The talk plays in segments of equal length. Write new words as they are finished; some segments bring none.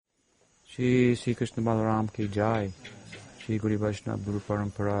Shri Sri Krishna Balaram ki jai. Shri Guru Vaishnava Guru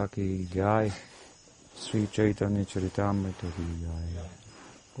Parampara ki jai. Sri Chaitanya Charitamrita ki jai.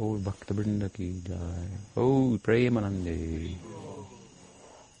 Oh Bhakta Vrinda ki jai. Oh Premanande.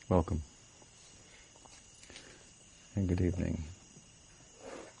 Welcome. And good evening.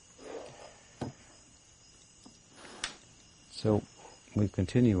 So, we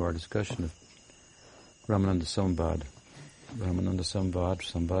continue our discussion of Ramananda Samvad. Ramananda Samvad.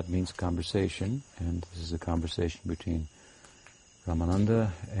 Samvad means conversation, and this is a conversation between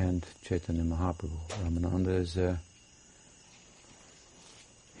Ramananda and Chaitanya Mahaprabhu. Ramananda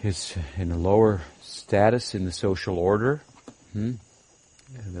is in a lower status in the social order,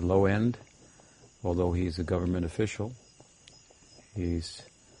 at the low end, although he's a government official. He's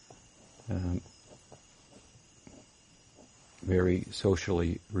very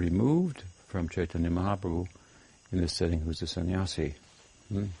socially removed from Chaitanya Mahaprabhu in this setting, who's a sannyasi.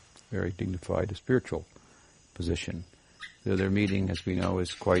 Very dignified, a spiritual position. Their meeting, as we know,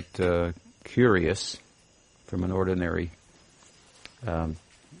 is quite curious from an ordinary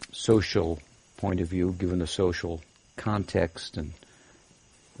social point of view, given the social context and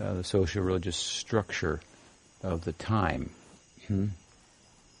the social religious structure of the time.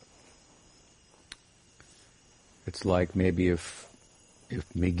 It's like maybe if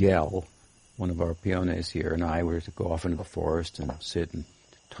Miguel, one of our peones here, and I were to go off into the forest and sit and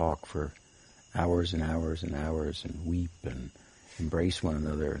talk for hours and hours and hours and weep and embrace one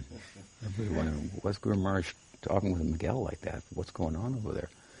another. And everybody wondering, what's Guru Maharaj talking with Miguel like that? What's going on over there?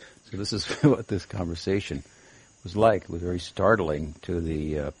 So this is what this conversation was like. It was very startling to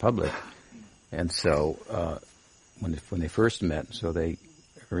the public. And so when they first met, so they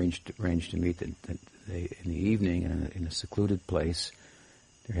arranged to meet in the evening in a secluded place.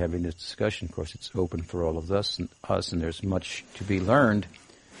 They're having this discussion. Of course, it's open for all of us, and there's much to be learned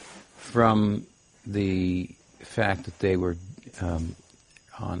from the fact that they were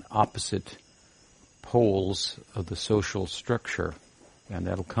on opposite poles of the social structure. And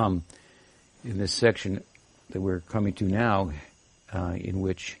that'll come in this section that we're coming to now, in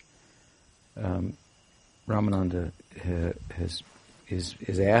which Ramananda is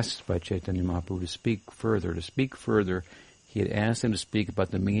asked by Chaitanya Mahaprabhu to speak further. He had asked him to speak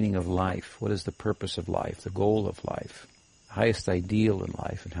about the meaning of life. What is the purpose of life, the goal of life, the highest ideal in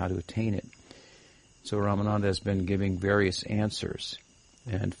life, and how to attain it? So Ramananda has been giving various answers.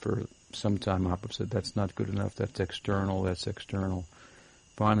 And for some time Mahaprabhu said, that's not good enough, that's external.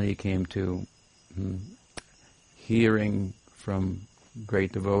 Finally he came to hearing from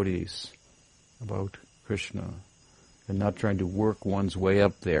great devotees about Krishna, and not trying to work one's way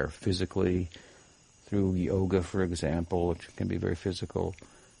up there physically through yoga, for example, which can be very physical,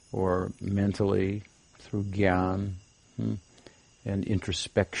 or mentally through gyan and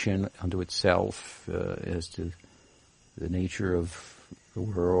introspection unto itself as to the nature of the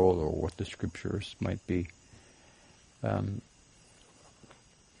world or what the scriptures might be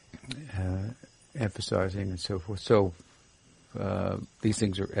emphasizing and so forth. So these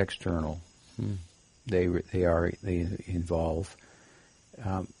things are external. They involve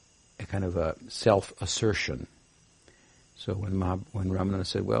a kind of a self-assertion. So when Ramananda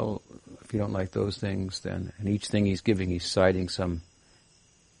said, well, if you don't like those things, then, and each thing he's giving, he's citing some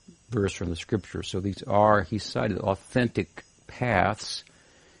verse from the scripture. So he cited authentic paths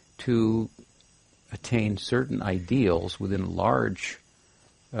to attain certain ideals within a large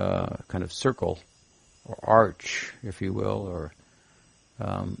kind of circle, or arch, if you will, or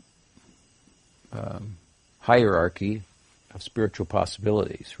hierarchy of spiritual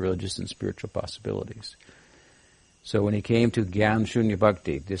possibilities, religious and spiritual possibilities. So when he came to Gyan Shunya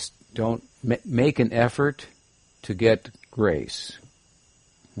Bhakti, just don't make an effort to get grace.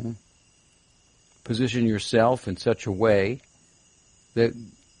 Position yourself in such a way that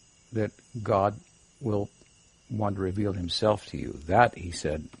God will want to reveal himself to you. That, he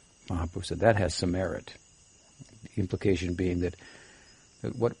said, Mahaprabhu said, that has some merit. The implication being that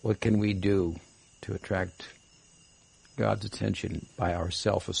what can we do to attract God's attention by our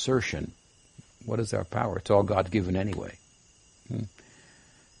self-assertion? What is our power? It's all God-given anyway.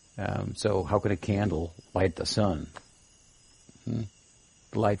 So how can a candle light the sun? The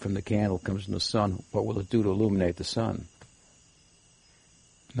light from the candle comes from the sun. What will it do to illuminate the sun?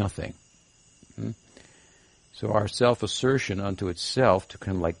 Nothing. So our self-assertion unto itself to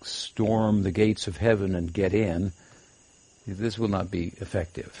kind of like storm the gates of heaven and get in, this will not be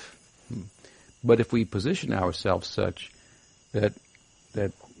effective. But if we position ourselves such that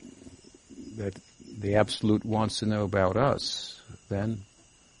the Absolute wants to know about us, then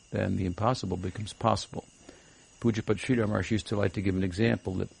the impossible becomes possible. Pujapad Sridhar Maharaj used to like to give an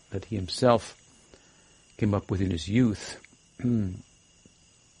example that that he himself came up with in his youth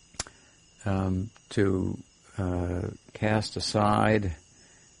to cast aside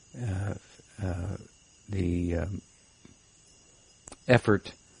the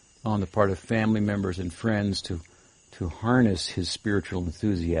effort on the part of family members and friends to harness his spiritual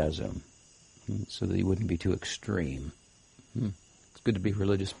enthusiasm so that he wouldn't be too extreme. It's good to be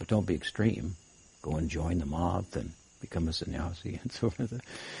religious, but don't be extreme. Go and join the mob and become a sannyasi and so forth.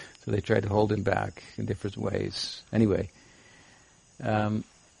 So they tried to hold him back in different ways. Anyway, in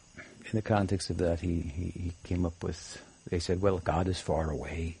the context of that, he came up with, they said, well, God is far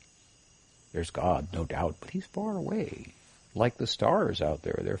away. There's God, no doubt, but he's far away. Like the stars out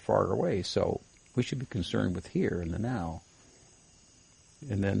there, they're far away, so we should be concerned with here and the now.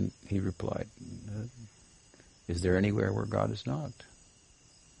 And then he replied, is there anywhere where God is not?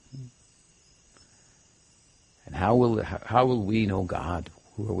 And how will we know God,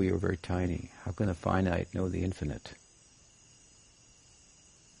 who we are very tiny? How can the finite know the infinite?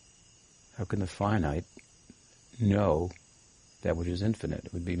 How can the finite know that which is infinite?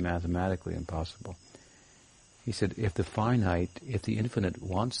 It would be mathematically impossible. He said, if the infinite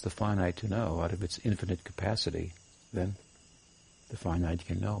wants the finite to know out of its infinite capacity, then the finite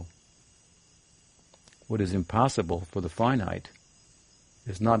can know. What is impossible for the finite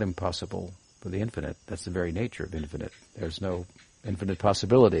is not impossible for the infinite. That's the very nature of infinite. There's no infinite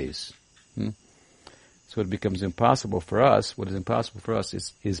possibilities. So it becomes impossible for us. What is impossible for us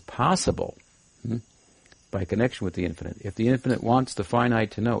is possible by connection with the infinite. If the infinite wants the finite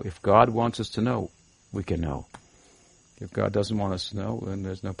to know, if God wants us to know, we can know. If God doesn't want us to know, then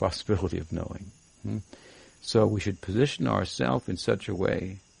there's no possibility of knowing. So we should position ourselves in such a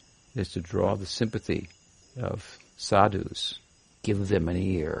way as to draw the sympathy of sadhus. Give them an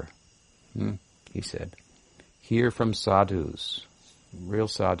ear, he said. Hear from sadhus, real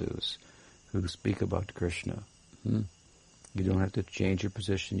sadhus, who speak about Krishna. You don't have to change your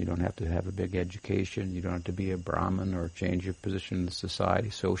position. You don't have to have a big education. You don't have to be a Brahmin or change your position in the society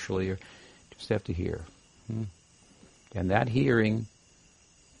socially. Or just have to hear. And that hearing,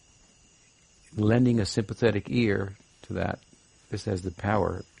 lending a sympathetic ear to that, this has the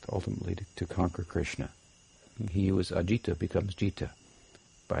power ultimately to conquer Krishna. He who is Ajita becomes Jita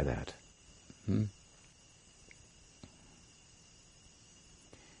by that.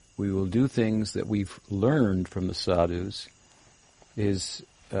 We will do things that we've learned from the sadhus is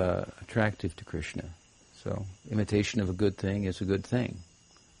attractive to Krishna. So imitation of a good thing is a good thing.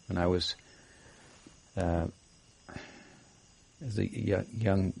 When I was as a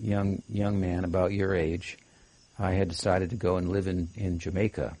young man about your age, I had decided to go and live in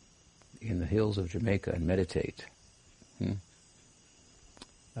Jamaica, in the hills of Jamaica, and meditate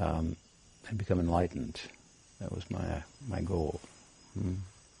and become enlightened. That was my goal.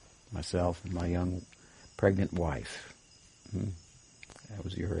 Myself and my young pregnant wife. That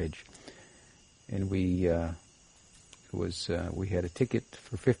was your age, and we had a ticket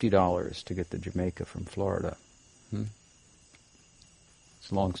for $50 to get to Jamaica from Florida.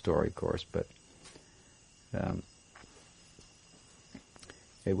 It's a long story, of course, but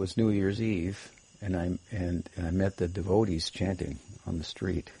it was New Year's Eve, and I met the devotees chanting on the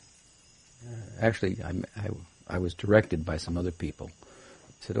street. Actually, I was directed by some other people.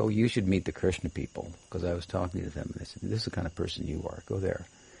 They said, "Oh, you should meet the Krishna people," because I was talking to them. And they said, "This is the kind of person you are. Go there."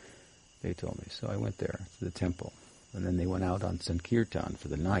 They told me. So I went there to the temple. And then they went out on Sankirtan for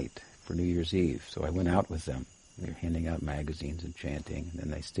the night, for New Year's Eve. So I went out with them. They were handing out magazines and chanting. And then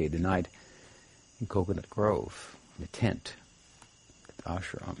they stayed the night in Coconut Grove, in a tent, at the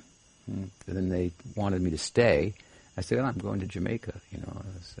ashram. And then they wanted me to stay. I said, I'm going to Jamaica, I'm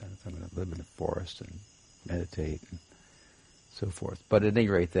going to live in the forest and meditate and so forth. But at any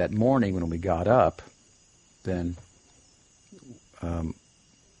rate, that morning when we got up, then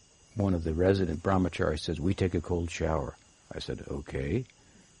one of the resident brahmacharis says, "We take a cold shower." I said, "Okay."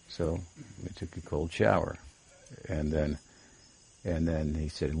 So we took a cold shower. And then he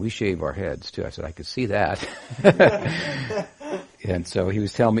said, "And we shave our heads too." I said, "I could see that." And so he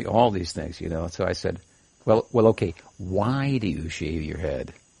was telling me all these things, So I said, well, okay, why do you shave your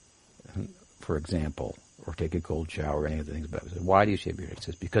head, for example, or take a cold shower or any of the things about it? I said, "Why do you shave your head?" He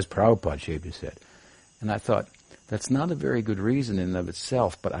says, "Because Prabhupada shaved his head." And I thought, that's not a very good reason in and of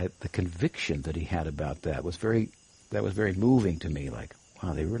itself, but the conviction that he had about that was very moving to me. Like,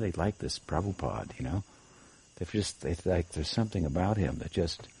 wow, they really like this Prabhupada, They like there's something about him that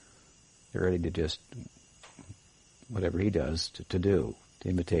they're ready to just whatever he does to do, to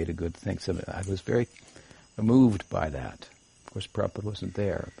imitate a good thing. So I was very moved by that. Of course, Prabhupada wasn't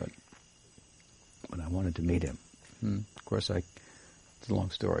there, but I wanted to meet him. Of course, I It's a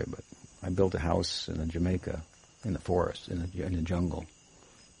long story, but I built a house in Jamaica, in the forest, in the jungle,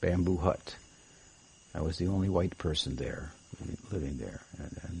 bamboo hut. I was the only white person there, living there,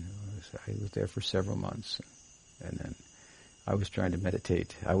 and I was there for several months, and then I was trying to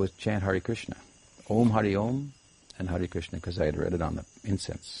meditate. I would chant Hare Krishna, Om Hari Om, and Hare Krishna, because I had read it on the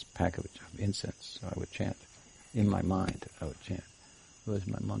incense package of incense. So I would chant in my mind. I would chant. It was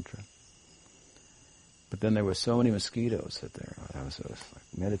my mantra. But then there were so many mosquitoes that there. I was like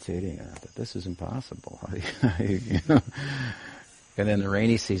meditating, and I thought, this is impossible. And then the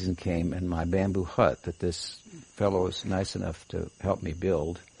rainy season came, and my bamboo hut that this fellow was nice enough to help me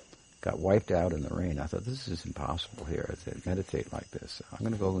build got wiped out in the rain. I thought, this is impossible here. I said, meditate like this. I'm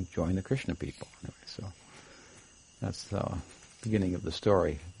going to go and join the Krishna people. Anyway, so that's the beginning of the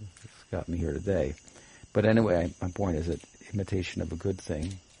story. It's got me here today. But anyway, my point is that imitation of a good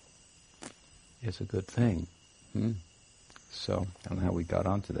thing is a good thing. So, I don't know how we got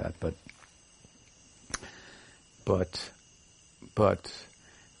onto that, but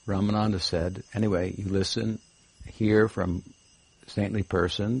Ramananda said, anyway, you listen, hear from saintly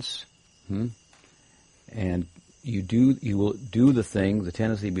persons, and you will do the thing, the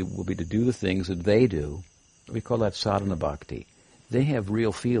tendency will be to do the things that they do. We call that sadhana bhakti. They have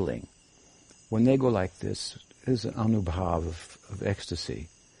real feeling. When they go like this, there's an anubhav of ecstasy.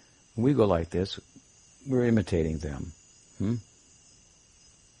 When we go like this, we're imitating them.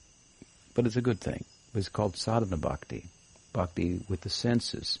 But it's a good thing. It's called sadhana bhakti. Bhakti with the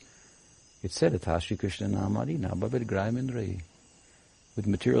senses. It said, Atashi Krishna Namadi Nabhavid Graimindri. With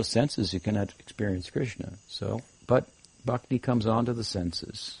material senses, you cannot experience Krishna. So, but bhakti comes onto the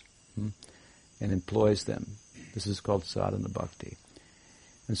senses and employs them. This is called sadhana bhakti.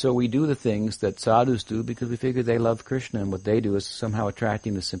 And so we do the things that sadhus do because we figure they love Krishna, and what they do is somehow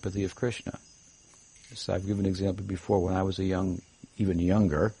attracting the sympathy of Krishna. So I've given an example before. When I was even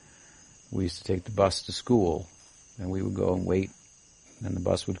younger, we used to take the bus to school, and we would go and wait, and the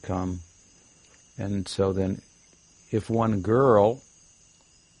bus would come. And so then, if one girl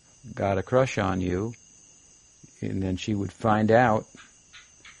got a crush on you, and then she would find out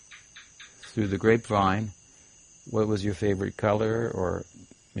through the grapevine what was your favorite color, or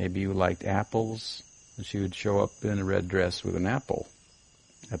maybe you liked apples, and she would show up in a red dress with an apple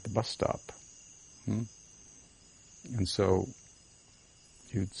at the bus stop. And so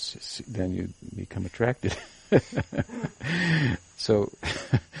then you'd become attracted. So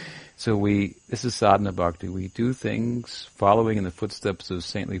this is sadhana bhakti. We do things following in the footsteps of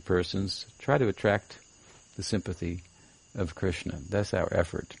saintly persons, try to attract the sympathy of Krishna. That's our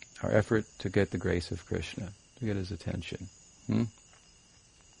effort to get the grace of Krishna, to get his attention.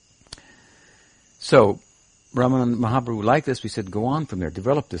 So, Ramananda Mahaprabhu, like this, we said, go on from there,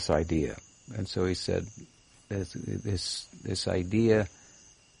 develop this idea. And so he said, this idea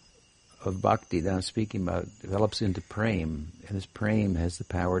of bhakti that I'm speaking about develops into prem, and this prem has the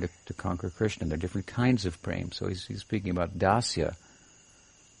power to conquer Krishna. There are different kinds of prem. So he's speaking about dasya,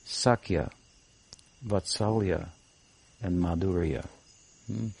 sakya, vatsalya, and madhurya.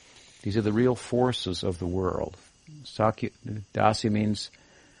 These are the real forces of the world. Dasya means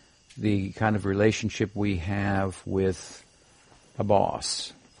the kind of relationship we have with a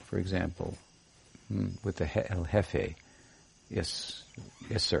boss, for example, with the jefe, yes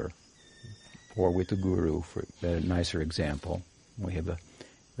sir, or with the guru, for a nicer example. We have a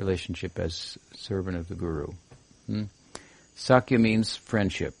relationship as servant of the guru. Sakya means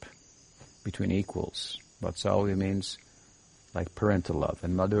friendship between equals. Vatsalya means like parental love,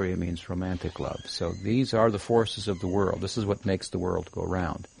 and madhurya means romantic love. So these are the forces of the world. This is what makes the world go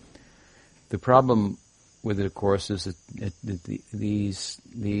round. The problem with it, of course, is that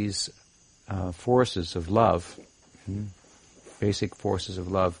these forces of love, basic forces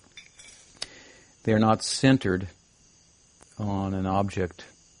of love, they're not centered on an object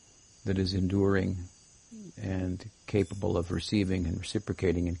that is enduring and capable of receiving and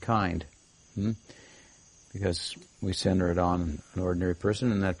reciprocating in kind. Because we center it on an ordinary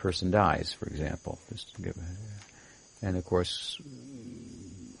person, and that person dies, for example. And of course,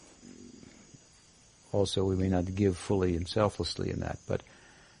 also we may not give fully and selflessly in that. But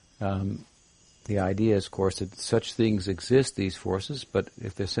the idea is, of course, that such things exist, these forces, but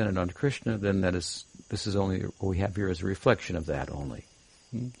if they're centered on Krishna, then this is only, what we have here is a reflection of that only.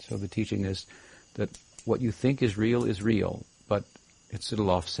 So the teaching is that what you think is real, but it's a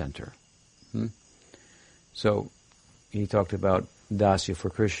little off-center. So he talked about dasya for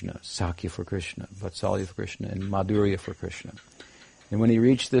Krishna, sakya for Krishna, vatsalya for Krishna, and madhurya for Krishna. And when he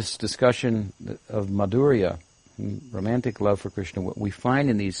reached this discussion of madhurya, romantic love for Krishna, what we find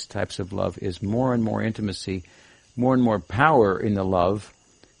in these types of love is more and more intimacy more and more power in the love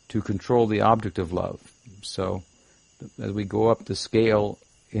to control the object of love. So as we go up the scale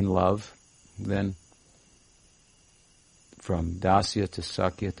in love, then from dasya to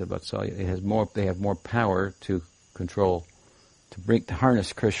sakya to vatsalya, they have more power to control, to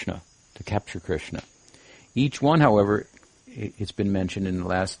harness Krishna, to capture Krishna. Each one, however, it's been mentioned in the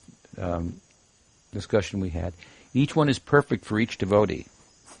last discussion we had, each one is perfect for each devotee.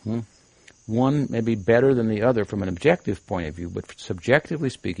 One may be better than the other from an objective point of view, but subjectively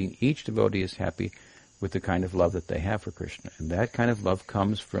speaking, each devotee is happy with the kind of love that they have for Krishna. And that kind of love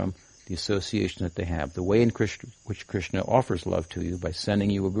comes from the association that they have, the way in which Krishna offers love to you, by sending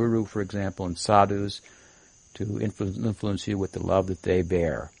you a guru, for example, and sadhus, to influence you with the love that they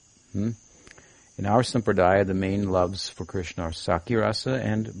bear. In our sampradaya, the main loves for Krishna are Sakya Rasa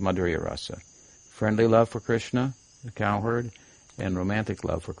and Madhurya Rasa. Friendly love for Krishna, the cowherd, and romantic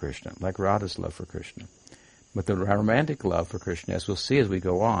love for Krishna, like Radha's love for Krishna. But the romantic love for Krishna, as we'll see as we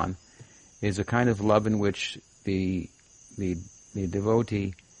go on, is a kind of love in which the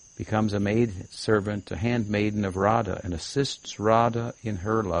devotee becomes a maid servant, a handmaiden of Radha, and assists Radha in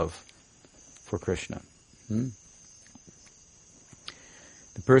her love for Krishna. The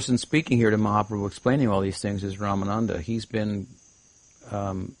person speaking here to Mahaprabhu, explaining all these things, is Ramananda. He's been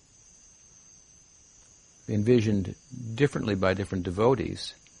envisioned differently by different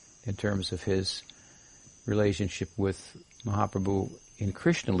devotees in terms of his relationship with Mahaprabhu in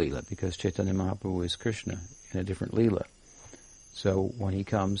Krishna Leela, because Chaitanya Mahaprabhu is Krishna in a different Leela. So when he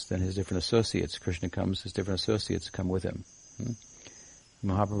comes, then his different associates, Krishna comes, his different associates come with him.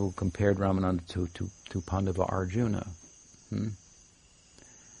 Mahaprabhu compared Ramananda to Pandava Arjuna,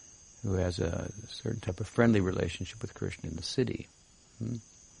 who has a certain type of friendly relationship with Krishna in the city.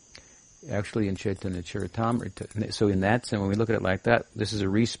 Actually, in Chaitanya Charitamrita, so in that sense, when we look at it like that, this is a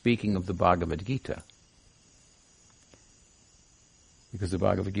re-speaking of the Bhagavad Gita. Because the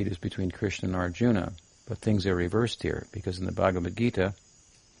Bhagavad Gita is between Krishna and Arjuna, but things are reversed here, because in the Bhagavad Gita,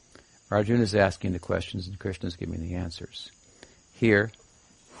 Arjuna is asking the questions and Krishna is giving the answers. Here,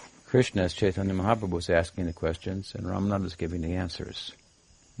 Krishna, as Chaitanya Mahaprabhu, is asking the questions and Ramananda is giving the answers.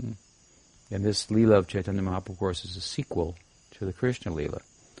 And this Leela of Chaitanya Mahaprabhu, of course, is a sequel to the Krishna Leela.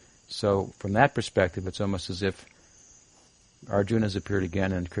 So, from that perspective, it's almost as if Arjuna has appeared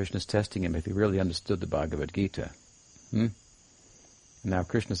again and Krishna is testing him if he really understood the Bhagavad Gita. And now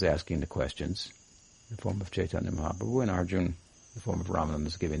Krishna is asking the questions in the form of Chaitanya Mahaprabhu, and Arjuna in the form of Ramananda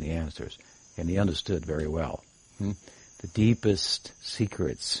is giving the answers. And he understood very well the deepest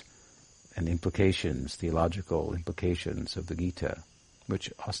secrets and implications, theological implications of the Gita,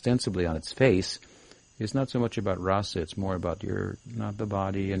 which ostensibly on its face is not so much about rasa, it's more about you're not the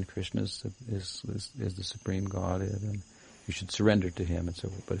body and Krishna is the supreme Godhead and you should surrender to him and so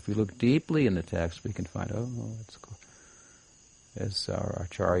forth. But if we look deeply in the text, we can find, it's cool. As our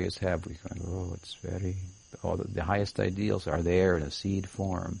acharyas have, we find, it's very, all the highest ideals are there in a seed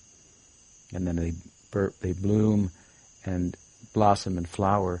form. And then they bloom and blossom and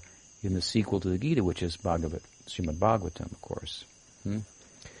flower in the sequel to the Gita, which is Srimad Bhagavatam, of course.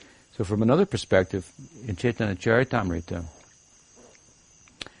 So from another perspective, in Chaitanya Charitamrita,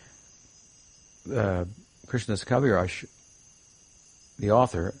 Krishnadas Kaviraj, the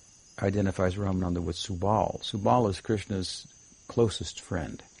author, identifies Ramananda with Subal. Subal is Krishna's closest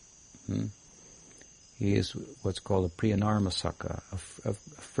friend. He is what's called a Priyanarmasaka, a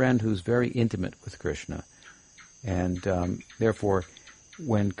friend who's very intimate with Krishna. And therefore,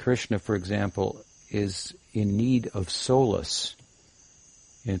 when Krishna, for example, is in need of solace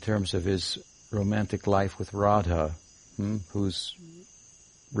in terms of his romantic life with Radha, who's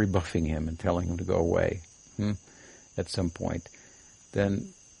rebuffing him and telling him to go away at some point,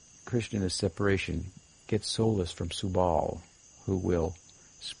 then Krishna in his separation gets solace from Subal, who will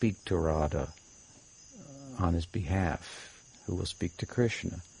speak to Radha on his behalf, who will speak to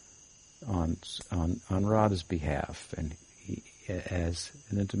Krishna on Radha's behalf. And he, as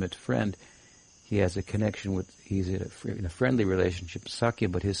an intimate friend, he has a connection with, he's in a friendly relationship, Sakya,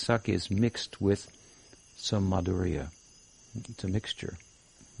 but his Sakya is mixed with some Madhurya. It's a mixture.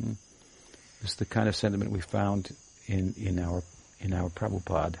 It's the kind of sentiment we found in our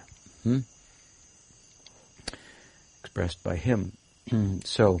Prabhupada, expressed by him.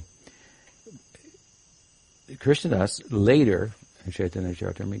 So, Krishnadas later, in Chaitanya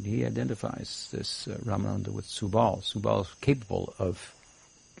Charitamrita, he identifies this Ramananda with Subal. Subal is capable of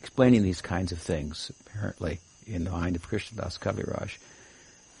explaining these kinds of things, apparently, in the mind of Krishnadas Kaviraj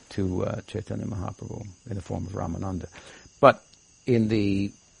to Chaitanya Mahaprabhu in the form of Ramananda. But in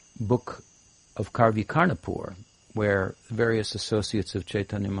the book of Karvikarnapur, where various associates of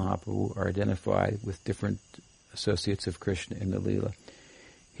Chaitanya Mahaprabhu are identified with different associates of Krishna in the Leela.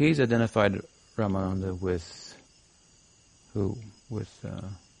 He's identified Ramananda with who? With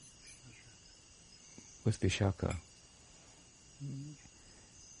Vishaka.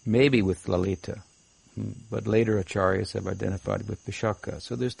 Maybe with Lalita. But later acharyas have identified with Vishaka.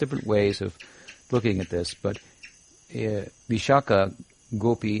 So there's different ways of looking at this, but Vishaka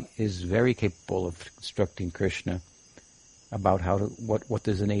Gopi is very capable of instructing Krishna about what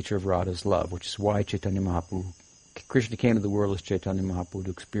is the nature of Radha's love, which is why Chaitanya Mahaprabhu, Krishna came to the world as Chaitanya Mahaprabhu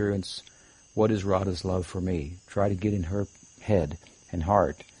to experience what is Radha's love for me. Try to get in her head and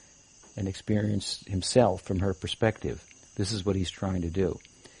heart and experience himself from her perspective. This is what he's trying to do.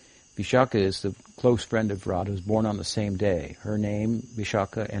 Vishaka is the close friend of Radha, who was born on the same day. Her name,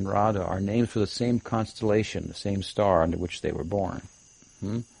 Vishaka, and Radha are names for the same constellation, the same star under which they were born.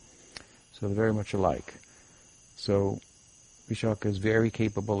 So they're very much alike. So Vishaka is very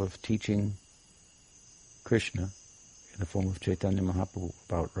capable of teaching Krishna in the form of Chaitanya Mahaprabhu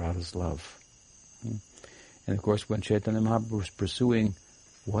about Radha's love. And of course, when Chaitanya Mahaprabhu was pursuing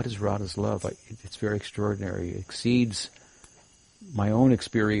what is Radha's love, it's very extraordinary. It exceeds my own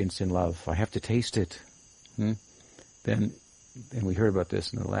experience in love. I have to taste it. Then, and we heard about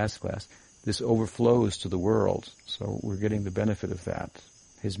this in the last class, this overflows to the world. So we're getting the benefit of that.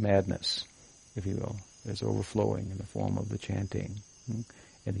 His madness, if you will, is overflowing in the form of the chanting.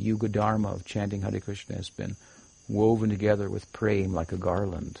 And the Yuga Dharma of chanting Hare Krishna has been woven together with prema like a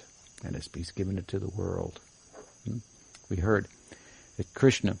garland, and he's given it to the world. We heard that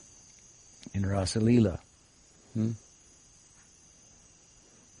Krishna in Rasa Leela, and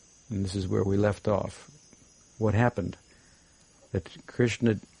this is where we left off, what happened? That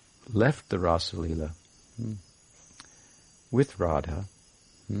Krishna left the Rasa Leela with Radha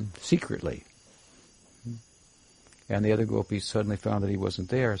secretly. And the other gopis suddenly found that he wasn't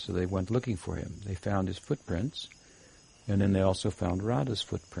there, so they went looking for him. They found his footprints, and then they also found Radha's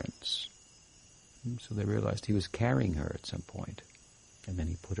footprints. So they realized he was carrying her at some point, and then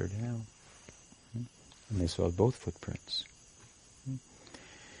he put her down. And they saw both footprints.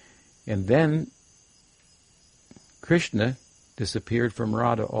 And then Krishna disappeared from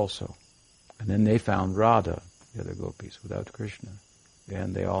Radha also. And then they found Radha, the other gopis, without Krishna.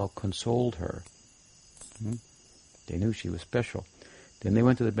 And they all consoled her. They knew she was special. Then they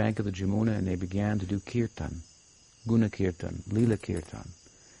went to the bank of the Jamuna and they began to do kirtan, guna kirtan, lila kirtan.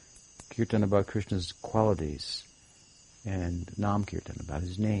 Kirtan about Krishna's qualities, and nam kirtan about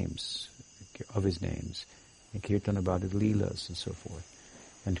his names, and kirtan about his leelas and so forth.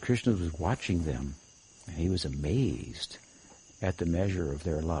 And Krishna was watching them, and he was amazed at the measure of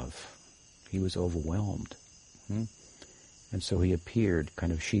their love. He was overwhelmed. And so he appeared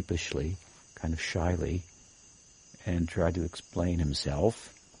kind of sheepishly, kind of shyly, and tried to explain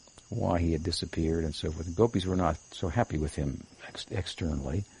himself, why he had disappeared and so forth. The gopis were not so happy with him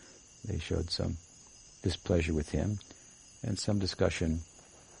externally. They showed some displeasure with him, and some discussion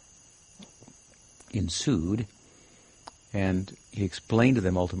ensued, and he explained to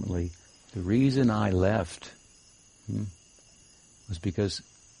them ultimately, the reason I left was because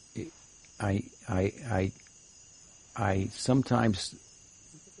I sometimes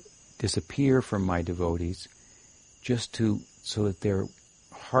disappear from my devotees just so that their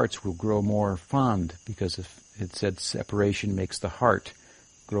hearts will grow more fond, because it said separation makes the heart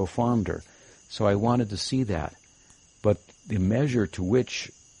grow fonder. So I wanted to see that. But the measure to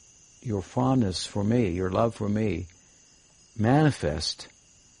which your fondness for me, your love for me, manifest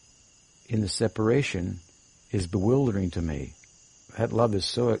in the separation is bewildering to me. That love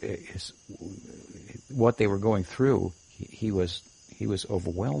is what they were going through. He was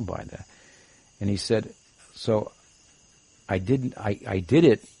overwhelmed by that. And he said, so I did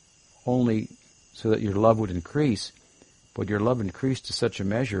it only so that your love would increase, but your love increased to such a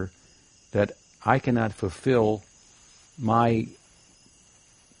measure that I cannot fulfill my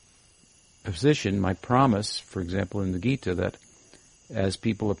position, my promise, for example, in the Gita, that as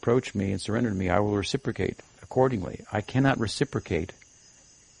people approach me and surrender to me, I will reciprocate accordingly. I cannot reciprocate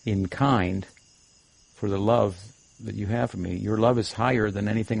in kind for the love that you have for me. Your love is higher than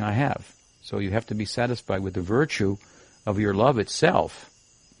anything I have. So you have to be satisfied with the virtue of your love itself.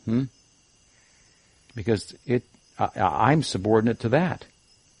 Because I'm subordinate to that.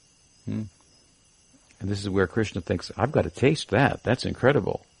 And this is where Krishna thinks, I've got to taste that. That's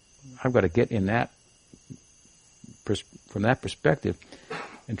incredible. I've got to get in that, from that perspective,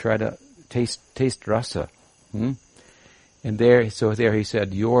 and try to taste rasa. And there he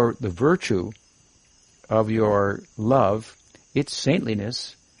said, the virtue of your love, its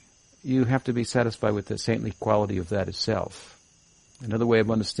saintliness, you have to be satisfied with the saintly quality of that itself. Another way of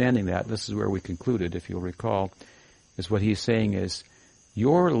understanding that, this is where we concluded, if you'll recall, is what he's saying is,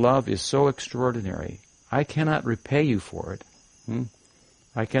 your love is so extraordinary, I cannot repay you for it.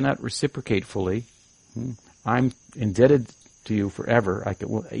 I cannot reciprocate fully. I'm indebted to you forever.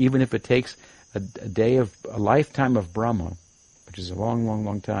 Even if it takes a lifetime of Brahma, which is a long, long,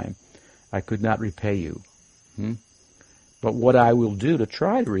 long time, I could not repay you. But what I will do to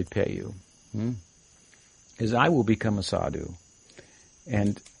try to repay you is I will become a sadhu,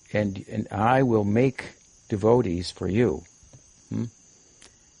 and I will make devotees for you. And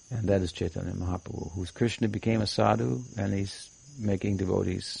that is Chaitanya Mahaprabhu, whose Krishna became a sadhu, and he's making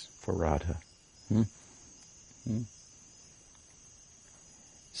devotees for Radha.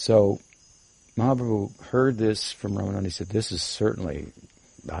 So Mahaprabhu heard this from Ramananda. He said, this is certainly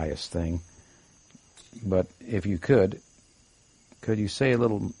the highest thing. But if you could you say a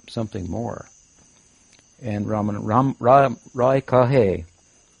little something more? And Ramananda Rai kahe,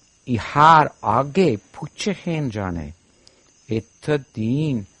 ihar aage puche hen jane, etad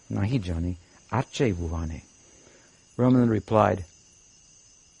deen nahi jane, ache bhuvane. Ramananda replied,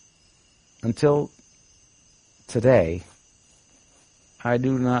 until today, I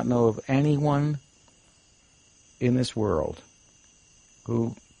do not know of anyone in this world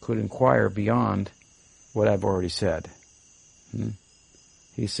who could inquire beyond what I've already said.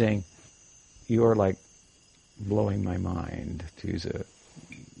 He's saying, you're like blowing my mind, to use an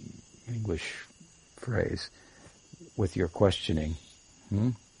English phrase, with your questioning.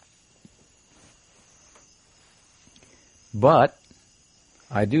 But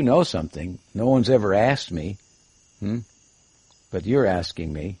I do know something. No one's ever asked me. But you're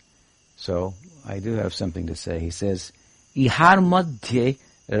asking me. So I do have something to say. He says, Ihar madhye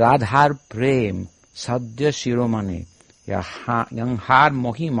radhar prem sadhya shiromane yanghar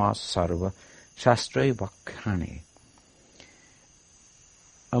mohima sarva shastra vakhane.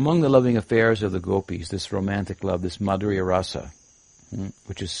 Among the loving affairs of the gopis, this romantic love, this madhurya rasa,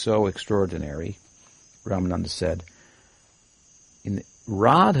 which is so extraordinary, Ramananda said, in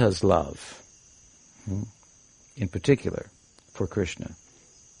Radha's love, in particular, for Krishna,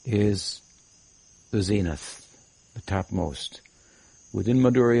 is the zenith, the topmost. Within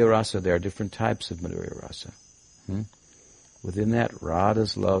Madhurya Rasa, there are different types of Madhurya Rasa. Within that,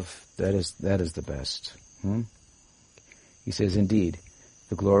 Radha's love, that is the best. He says, indeed,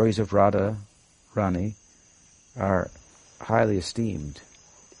 the glories of Radha Rani are highly esteemed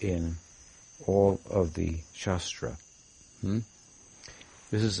in all of the Shastra.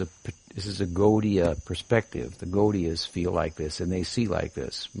 This is a Gaudiya perspective. The Gaudiyas feel like this, and they see like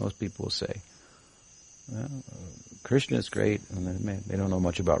this. Most people will say, well, Krishna is great, and they don't know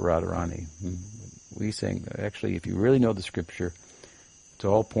much about Radharani. We think, actually, if you really know the scripture, it's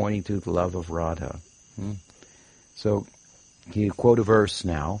all pointing to the love of Radha. So, he'll quote a verse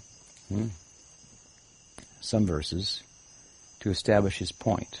now, some verses, to establish his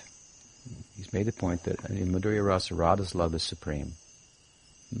point. He's made the point that in Madhurya Rasa, Radha's love is supreme.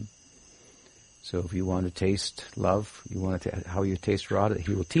 So if you want to taste love, you want to how you taste Radha,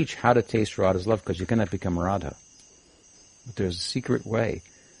 he will teach how to taste Radha's love, because you cannot become Radha. But there's a secret way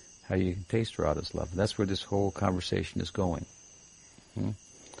how you can taste Radha's love. That's where this whole conversation is going.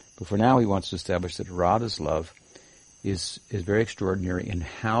 But for now, he wants to establish that Radha's love is very extraordinary. And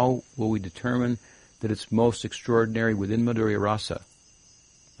how will we determine that it's most extraordinary within Madhurya Rasa?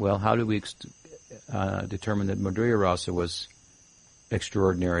 Well, how do we determine that Madhurya Rasa was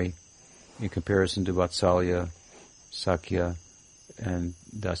extraordinary in comparison to Vatsalya, Sakya, and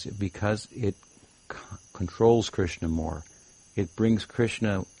Dasya? Because it controls Krishna more. It brings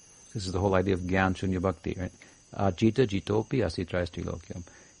Krishna, this is the whole idea of Gyan Shunya Bhakti, right? Ajita jitopi asitrayas trilokyam.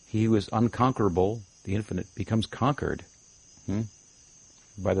 He who is unconquerable, the infinite, becomes conquered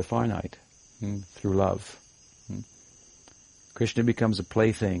by the finite through love. Krishna becomes a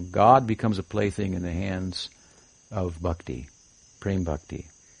plaything. God becomes a plaything in the hands of bhakti, prem bhakti.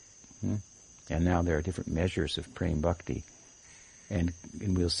 And now there are different measures of prem bhakti. And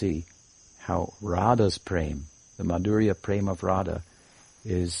we'll see how Radha's prem, the Madhurya prem of Radha,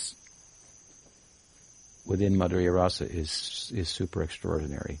 is within Madhurya Rasa is super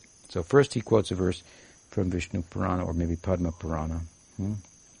extraordinary. So first he quotes a verse from Vishnu Purana, or maybe Padma Purana.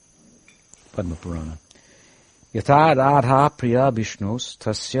 Padma Purana. Yatha Radha priya Vishnus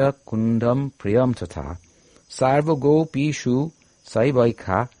tasya kundam priyam tatha sarva gopishu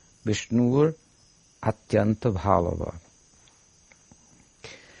saivaikha Vishnur atyanta bhalava.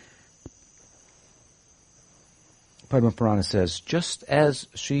 Padma Purana says, just as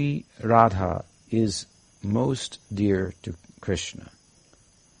Sri Radha is most dear to Krishna,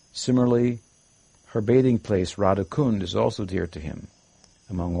 similarly, Her bathing place, Radha Kund, is also dear to him.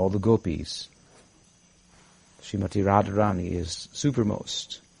 Among all the gopis, Srimati Radharani is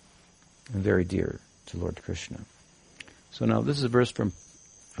supermost and very dear to Lord Krishna. So now this is a verse from,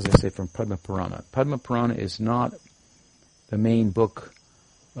 as I say, from Padma Purana. Padma Purana is not the main book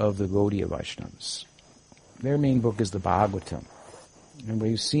of the Gaudiya Vaishnavas. Their main book is the Bhagavatam. And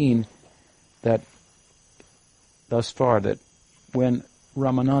we've seen that thus far that when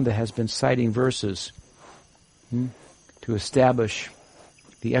Ramananda has been citing verses to establish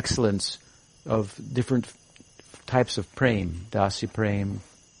the excellence of different types of prem, Dasi prem,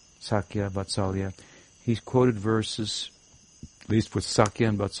 Sakya, Vatsalya, he's quoted verses, at least with Sakya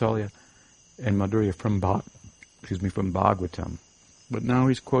and Vatsalya and Madhurya from Bhagavatam. But now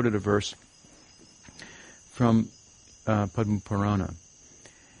he's quoted a verse from Padma Purana.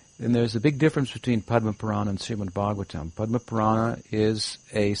 And there's a big difference between Padma Purana and Srimad Bhagavatam. Padma Purana is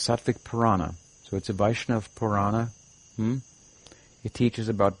a Sattvic Purana, so it's a Vaishnava Purana. It teaches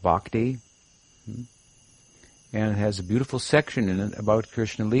about bhakti, and it has a beautiful section in it about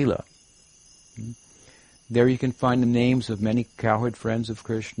Krishna Leela. There you can find the names of many cowherd friends of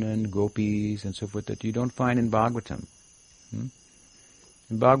Krishna and gopis and so forth that you don't find in Bhagavatam. In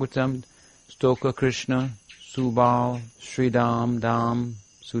Bhagavatam, Stoka Krishna, Subal, Sridam, Dam,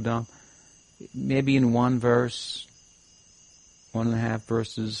 Sudam, maybe in one verse, 1.5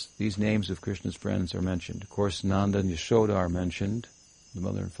 verses, these names of Krishna's friends are mentioned. Of course, Nanda and Yashoda are mentioned, the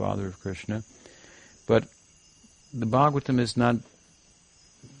mother and father of Krishna. But the Bhagavatam is not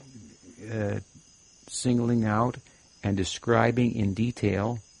singling out and describing in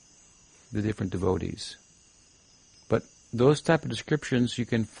detail the different devotees. But those type of descriptions you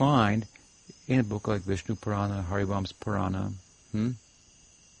can find in a book like Vishnu Purana, Harivamsa Purana.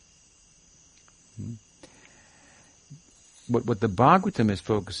 What the Bhagavatam is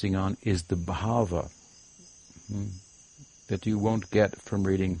focusing on is the bhava that you won't get from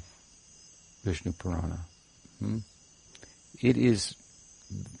reading Vishnu Purana. It is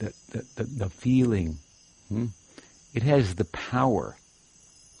the feeling. It has the power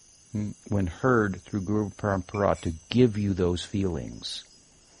when heard through Guru Parampara to give you those feelings.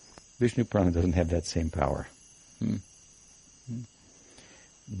 Vishnu Purana doesn't have that same power.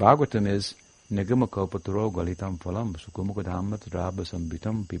 Bhagavatam is Nagamakopataro Galitam Phalam Sukumukadhamat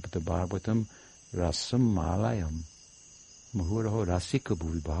Rabhasambitam Pipata Bhagavatam Rasam Malayam Mahuraho Rasika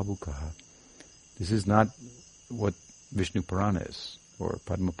Bhuvi Bhabukaha. This is not what Vishnu Purana is, or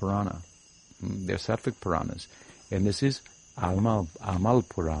Padma Purana. They're Sattvic Puranas. And this is Amal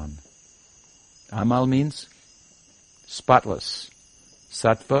Puran. Amal means spotless.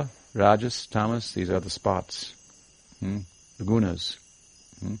 Sattva, Rajas, Tamas, these are the spots. The gunas.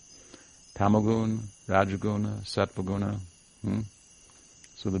 Tamagun, Rajaguna, Sattvaguna.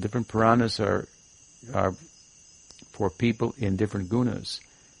 So the different Puranas are for people in different gunas.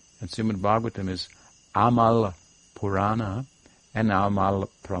 And Srimad Bhagavatam is Amal Purana and Amal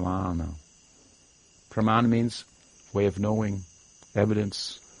Pramana. Pramana means way of knowing,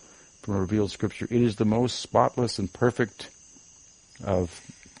 evidence from revealed scripture. It is the most spotless and perfect of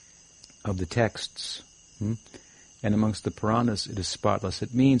the texts. And amongst the Puranas, it is spotless.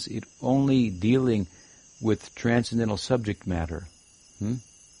 It means it only dealing with transcendental subject matter.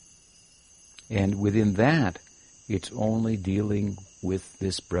 And within that, it's only dealing with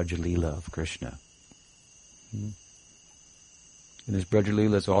this Braja Leela of Krishna. And this Braja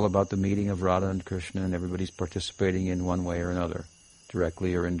Leela is all about the meeting of Radha and Krishna, and everybody's participating in one way or another,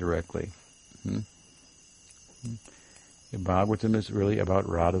 directly or indirectly. The Bhagavatam is really about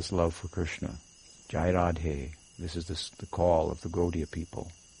Radha's love for Krishna. Jai Radhe. This is the call of the Gaudiya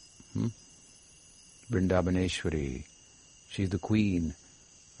people. Vrindavaneshwari. She's the queen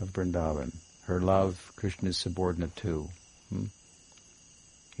of Vrindavan. Her love, Krishna is subordinate to.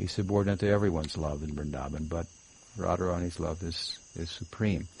 He's subordinate to everyone's love in Vrindavan, but Radharani's love is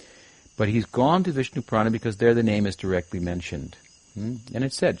supreme. But he's gone to Vishnu Purana because there the name is directly mentioned. And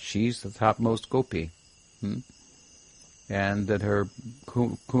it said, she's the topmost gopi. And that her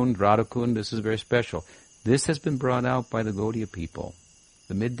Kund, Radha Kund, this is very special. This has been brought out by the Gaudiya people.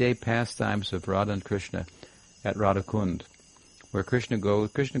 The midday pastimes of Radha and Krishna at Radha Kund, where Krishna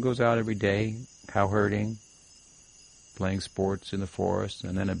goes out every day, cowherding, playing sports in the forest,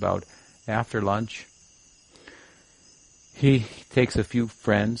 and then about after lunch, he takes a few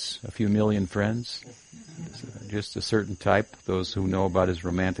million friends, just a certain type, those who know about his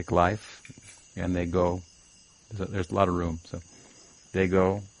romantic life, and they go. There's a lot of room, so they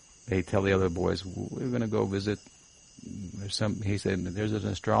go. They tell the other boys, we're going to go visit he said, there's an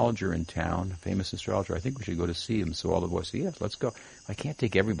astrologer in town, a famous astrologer. I think we should go to see him. So all the boys said, yes, let's go. I can't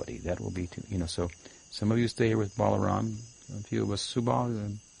take everybody. That will be too, so some of you stay here with Balaram, a few of us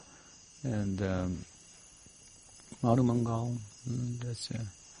Subal and Madhu Mangal. That's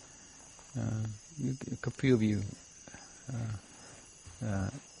a few of you.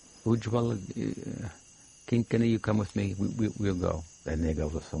 Ujjwal, Kinkani, you come with me. We'll go. Then they go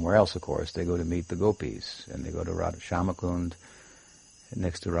somewhere else, of course. They go to meet the gopis, and they go to Shamakund,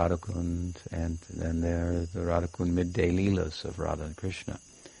 next to Radhakund, and then there are the Radhakund midday leelas of Radha and Krishna.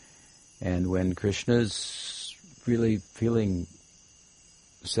 And when Krishna's really feeling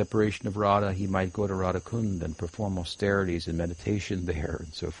separation of Radha, he might go to Radhakund and perform austerities and meditation there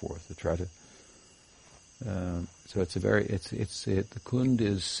and so forth to try to. So the Kund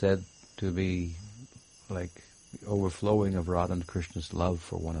is said to be like the overflowing of Radha and Krishna's love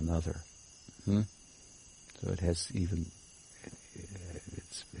for one another. So it has it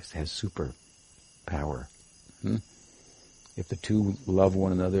has super power. If the two love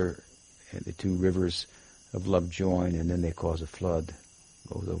one another, and the two rivers of love join, and then they cause a flood,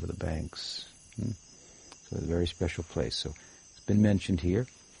 goes over the banks. So it's a very special place. So it's been mentioned here,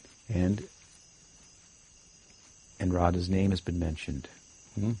 and Radha's name has been mentioned.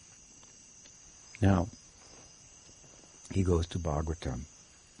 Now, he goes to Bhagavatam.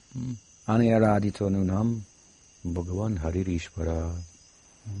 Anayaradito nunam Bhagavan Haririshvara.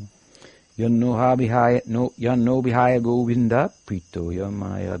 Yanno bihaya govinda prito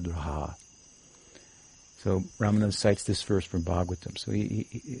yamaya draha. So Ramananda cites this verse from Bhagavatam. So he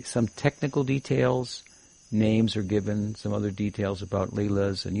some technical details, names are given, some other details about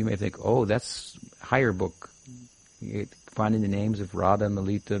Leelas, and you may think, oh, that's higher book. Finding the names of Radha and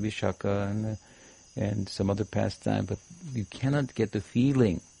Lalita, Vishaka, and some other pastime, but you cannot get the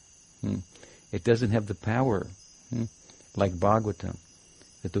feeling. It doesn't have the power, like Bhagavatam,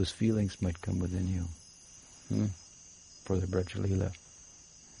 that those feelings might come within you for the Braja Leela.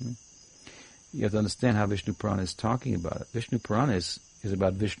 You have to understand how Vishnu Purana is talking about it. Vishnu Purana is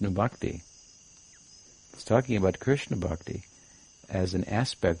about Vishnu Bhakti. It's talking about Krishna Bhakti as an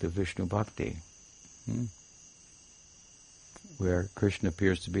aspect of Vishnu Bhakti, where Krishna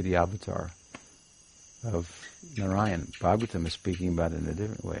appears to be the avatar of Narayan. Bhagavatam is speaking about it in a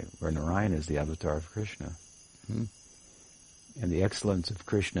different way, where Narayan is the avatar of Krishna. And the excellence of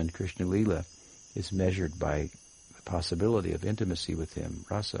Krishna and Krishna Leela is measured by the possibility of intimacy with him,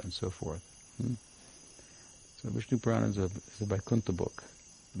 rasa, and so forth. So Vishnu Purana is a Vaikuntha book.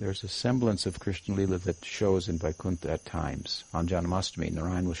 There's a semblance of Krishna Leela that shows in Vaikuntha at times. On Janmashtami,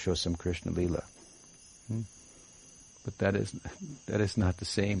 Narayan will show some Krishna Leela. But that is not the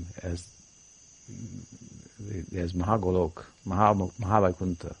same as Mahagolok,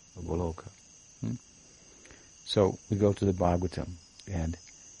 Mahavaikuntha, Goloka. So we go to the Bhagavatam, and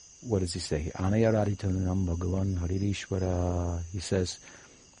what does he say? Anayaraditanam Bhagavan Haririshvara. He says,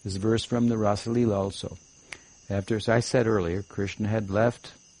 this verse from the Rasa Leela also. After, as I said earlier, Krishna had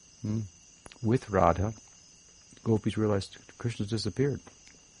left with Radha. Gopis realized Krishna disappeared.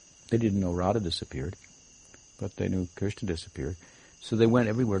 They didn't know Radha disappeared, but they knew Krishna disappeared. So they went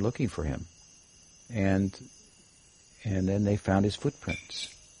everywhere looking for him. And then they found his footprints.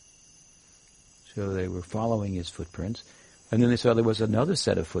 So they were following his footprints. And then they saw there was another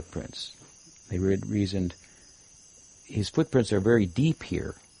set of footprints. They reasoned, his footprints are very deep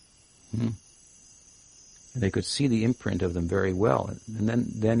here. And they could see the imprint of them very well.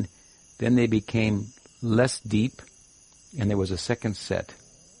 And then they became less deep, and there was a second set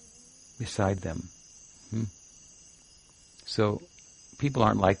beside them. So people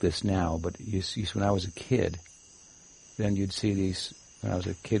aren't like this now, but you see, when I was a kid, then you'd see these. When I was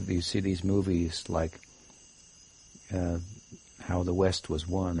a kid, you'd see these movies like How the West Was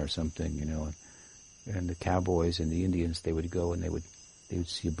Won or something, and the cowboys and the Indians, they would go and they would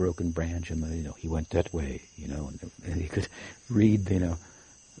see a broken branch, and he went that way, and you could read,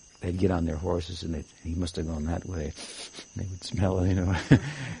 they'd get on their horses and he must have gone that way. They would smell it,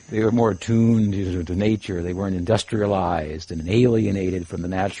 They were more attuned to nature. They weren't industrialized and alienated from the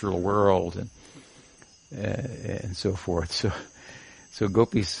natural world and so forth. So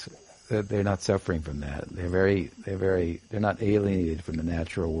gopis, they're not suffering from that. They're not alienated from the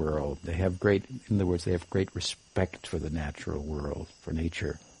natural world. They have in other words, they have great respect for the natural world, for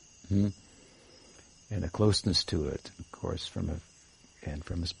nature, and a closeness to it, of course, from a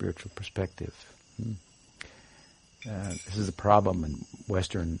spiritual perspective. This is a problem in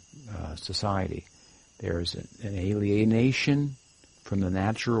Western society. There's an alienation from the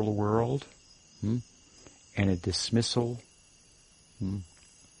natural world, and a dismissal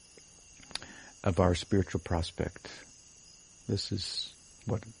of our spiritual prospect. This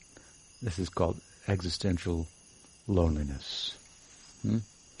is called existential loneliness. When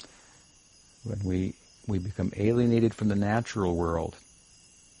we become alienated from the natural world,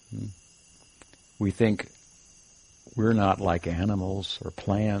 we think we're not like animals or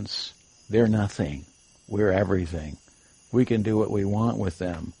plants. They're nothing. We're everything. We can do what we want with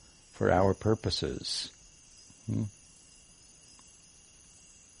them for our purposes.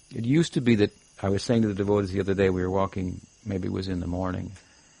 It used to be that, I was saying to the devotees the other day, we were walking, maybe it was in the morning,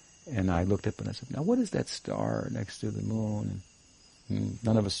 and I looked up and I said, now what is that star next to the moon? And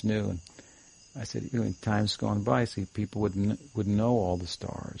none of us knew. And I said, in times gone by, see, people would know all the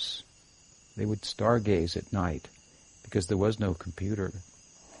stars. They would stargaze at night because there was no computer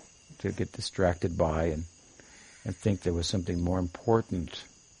to get distracted by and think there was something more important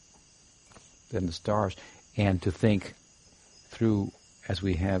than the stars, and to think through, as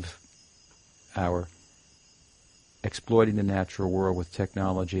we have our exploiting the natural world with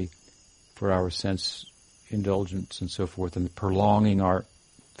technology for our sense indulgence and so forth, and prolonging our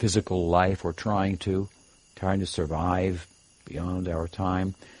physical life, or trying to survive beyond our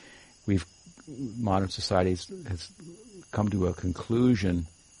time. Modern society has come to a conclusion.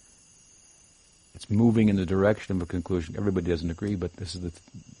 It's moving in the direction of a conclusion. Everybody doesn't agree, but this is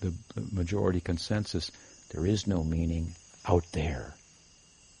the majority consensus. There is no meaning out there.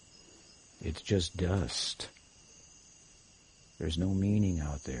 It's just dust. There's no meaning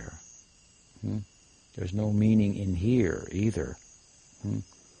out there. There's no meaning in here either.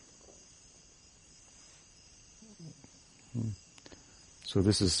 So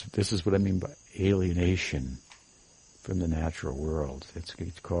this is what I mean by alienation from the natural world.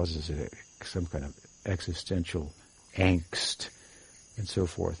 It causes some kind of existential angst and so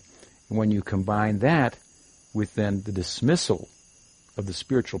forth. And when you combine that with then the dismissal of the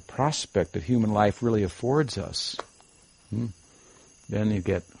spiritual prospect that human life really affords us, then you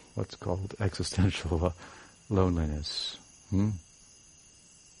get what's called existential loneliness.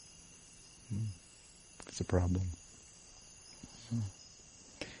 It's a problem.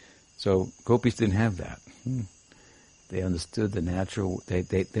 So gopis didn't have that. They understood the natural.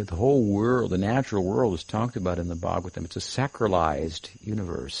 The whole world, the natural world, is talked about in the Bhagavatam. It's a sacralized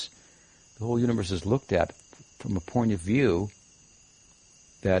universe. The whole universe is looked at from a point of view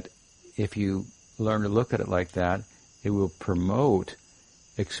that, if you learn to look at it like that, it will promote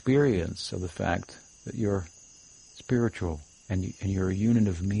experience of the fact that you're spiritual and you're a unit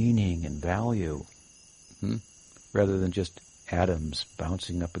of meaning and value, rather than just atoms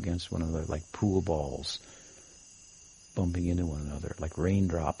bouncing up against one another like pool balls, bumping into one another, like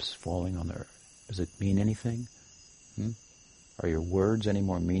raindrops falling on their... Does it mean anything? Are your words any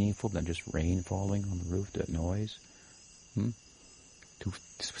more meaningful than just rain falling on the roof, that noise?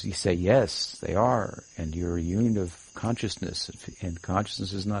 You say, yes, they are, and you're a unit of consciousness, and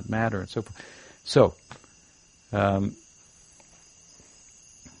consciousness is not matter, and so forth. So,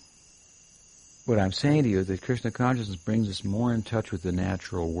 what I'm saying to you is that Krishna consciousness brings us more in touch with the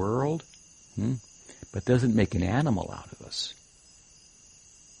natural world, but doesn't make an animal out of us.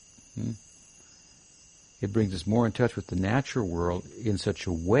 It brings us more in touch with the natural world in such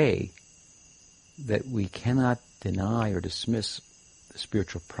a way that we cannot deny or dismiss the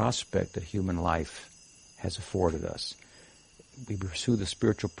spiritual prospect that human life has afforded us. We pursue the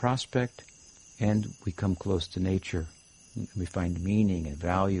spiritual prospect, and we come close to nature. We find meaning and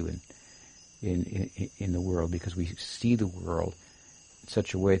value in the world, because we see the world in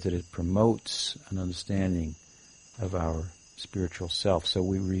such a way that it promotes an understanding of our spiritual self. So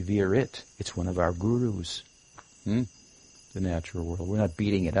we revere it. It's one of our gurus, the natural world. We're not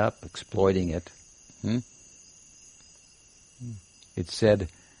beating it up, exploiting it. It's said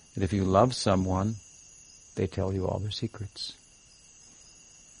that if you love someone, they tell you all their secrets.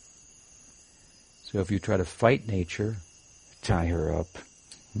 So if you try to fight nature, tie her up,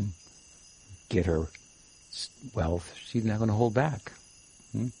 get her wealth, she's not going to hold back.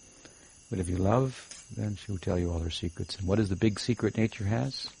 But if you love, then she will tell you all her secrets. And what is the big secret nature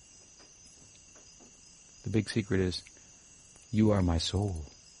has? The big secret is, you are my soul.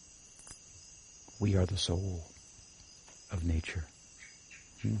 We are the soul of nature.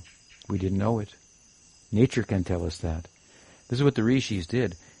 We didn't know it. Nature can tell us that. This is what the rishis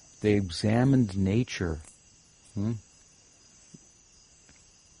did. They examined nature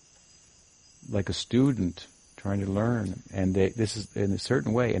like a student trying to learn, and this is in a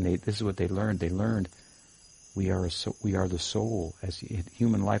certain way. And this is what they learned. They learned we are the soul. As in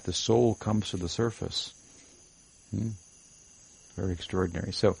human life, the soul comes to the surface. Very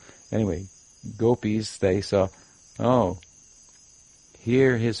extraordinary. So anyway, gopis, they saw,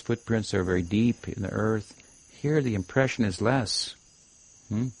 here his footprints are very deep in the earth. here the impression is less.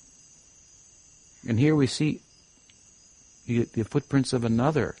 And here we see the footprints of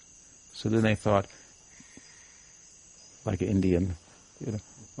another. So then they thought, like an Indian,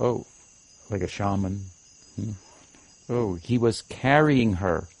 oh, like a shaman. Oh, he was carrying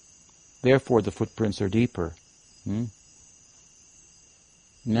her. Therefore the footprints are deeper.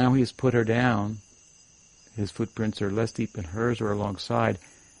 Now he's put her down. His footprints are less deep and hers are alongside.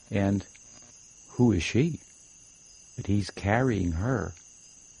 And who is she? But he's carrying her.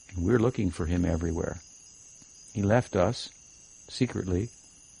 And we're looking for him everywhere. He left us secretly.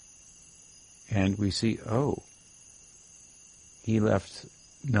 And we see, oh, he left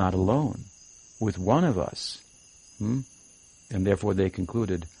not alone, with one of us. And therefore they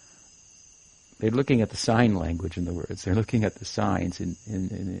concluded, they're looking at the sign language in the words. They're looking at the signs in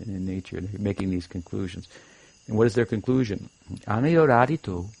nature. They're making these conclusions. And what is their conclusion? Anaya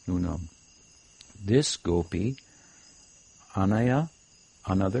radito nunam. This gopi, anaya,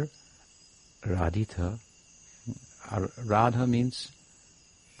 another, radita. Radha means,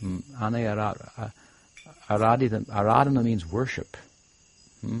 anaya aradita. Aradhana means worship.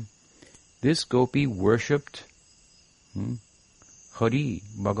 This gopi worshipped Hari,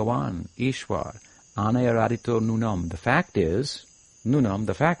 Bhagavan, Ishwar, Anaya radito nunam. The fact is,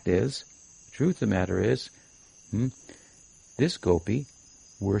 the truth of the matter is, this gopi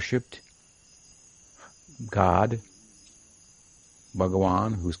worshipped God,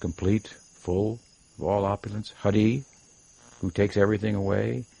 Bhagavan, who's complete, full of all opulence, Hari, who takes everything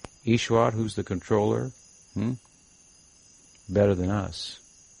away, Ishwar, who's the controller, better than us.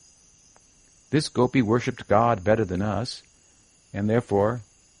 This gopi worshipped God better than us, and therefore,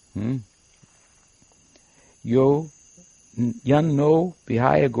 yo yan no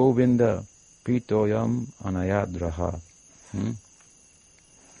vihaya govinda pritoyam anayadraha.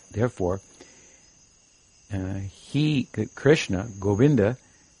 Therefore, Krishna, Govinda,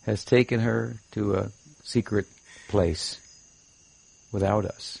 has taken her to a secret place without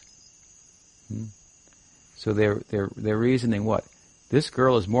us. So they're reasoning what? This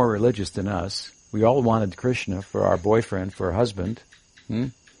girl is more religious than us. We all wanted Krishna for our boyfriend, for our husband.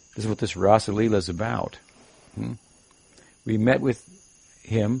 This is what this Rasa Leela is about. We met with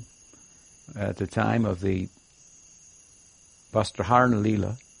him at the time of the Vastraharana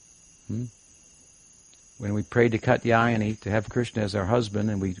Leela, when we prayed to Katyayani to have Krishna as our husband,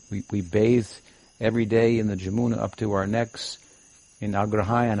 and we bathed every day in the Jamuna up to our necks in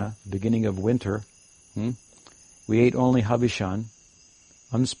Agrahayana, beginning of winter. We ate only Havishan,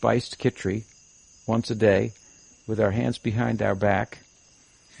 unspiced khichdi, once a day, with our hands behind our back,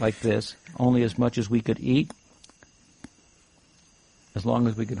 like this, only as much as we could eat, as long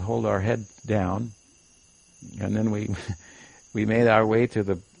as we could hold our head down. And then we made our way to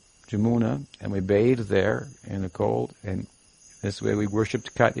the Jamuna, and we bathed there in the cold, and this way we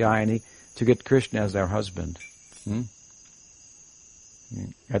worshipped Katyayani to get Krishna as our husband.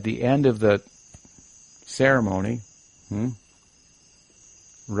 At the end of the ceremony,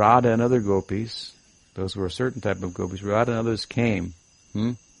 Radha and other gopis, those were a certain type of gopis, Radha and others came.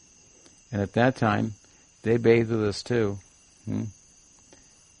 And at that time, they bathed with us too.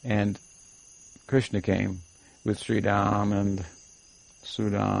 And Krishna came with Sridham and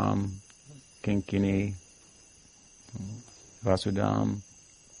Sudam, Kinkini, Vasudam.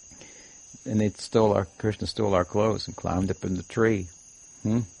 And Krishna stole our clothes and climbed up in the tree.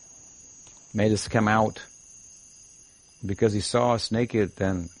 Made us come out. Because he saw us naked,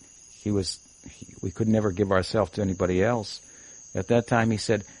 then we could never give ourselves to anybody else. At that time he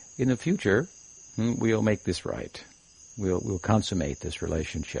said, in the future, we'll make this right. We'll consummate this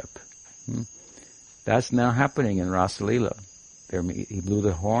relationship. That's now happening in Rasa Leela. He blew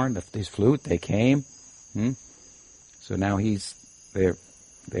the horn, his flute, they came. So now they're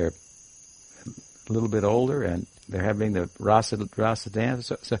a little bit older, and they're having the rasa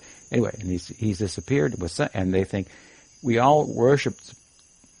dance. So anyway, and he's disappeared, and they think, we all worshipped,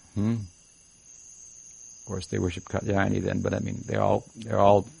 of course they worship Katyayani then, but I mean, they're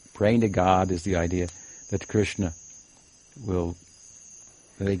all praying to God is the idea that Krishna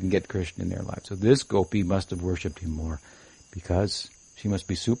they can get Krishna in their life. So this gopi must have worshipped him more, because she must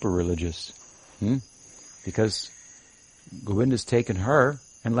be super religious. Because Govinda's taken her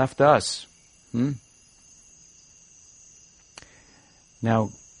and left us. Now,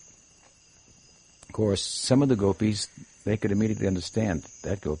 of course, some of the gopis, they could immediately understand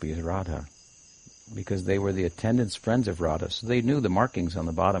that gopi is Radha, because they were the attendants, friends of Radha, so they knew the markings on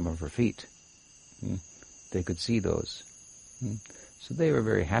the bottom of her feet. They could see those. So they were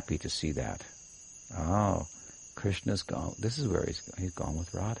very happy to see that. Oh, Krishna's gone. This is where he's gone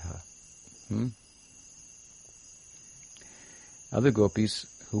with Radha. other gopis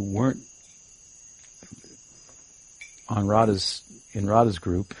who weren't in Radha's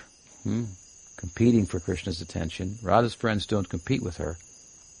group, competing for Krishna's attention. Radha's friends don't compete with her.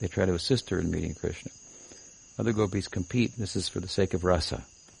 They try to assist her in meeting Krishna. Other gopis compete. This is for the sake of rasa.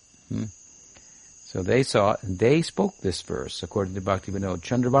 So they saw it, and they spoke this verse, according to Bhakti Vinod.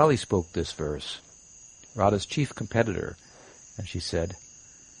 Chandravali spoke this verse, Radha's chief competitor. And she said,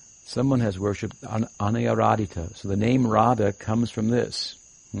 someone has worshipped Anayaradita. So the name Radha comes from this.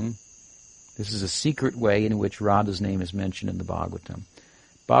 This is a secret way in which Radha's name is mentioned in the Bhagavatam.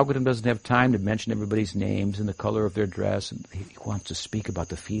 Bhagavatam doesn't have time to mention everybody's names and the color of their dress. And he wants to speak about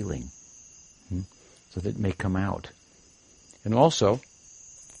the feeling, so that it may come out. And also,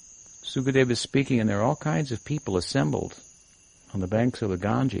 Sukadeva is speaking, and there are all kinds of people assembled on the banks of the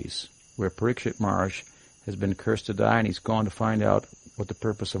Ganges, where Parikshit Maharaj has been cursed to die, and he's gone to find out what the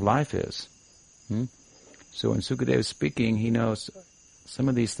purpose of life is. So when Sukadeva is speaking, he knows some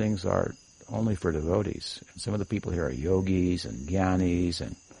of these things are only for devotees. Some of the people here are yogis and jnanis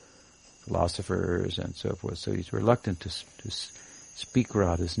and philosophers and so forth. So he's reluctant to speak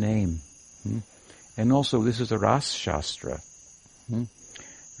Radha's name. And also, this is a Ras Shastra.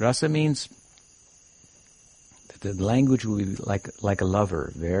 Rasa means that the language will be like a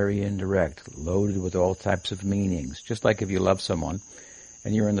lover, very indirect, loaded with all types of meanings. Just like if you love someone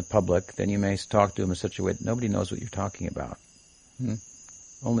and you're in the public, then you may talk to them in such a way that nobody knows what you're talking about.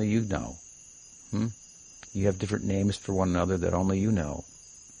 Only you know. You have different names for one another that only you know.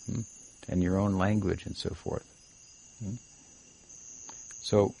 And your own language and so forth.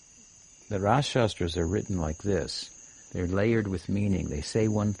 So, the Ras Shastras are written like this. They're layered with meaning. They say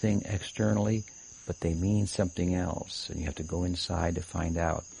one thing externally, but they mean something else, and you have to go inside to find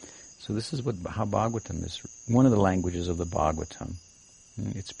out. So this is how Bhagavatam is, one of the languages of the Bhagavatam.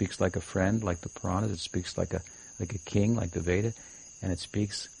 It speaks like a friend, like the Puranas. It speaks like a king, like the Veda, and it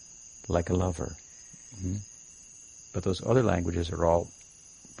speaks like a lover. But those other languages are all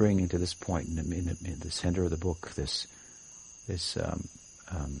bringing to this point in the center of the book, this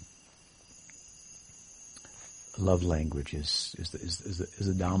love language is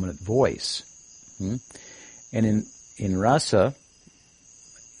the dominant voice. And in rasa,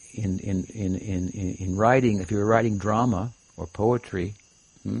 in writing, if you were writing drama or poetry,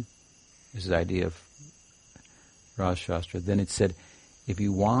 this is the idea of Ras Shastra, then it said, if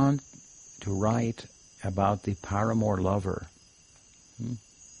you want to write about the paramour lover,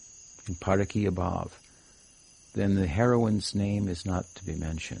 in Parakiya Bhav, then the heroine's name is not to be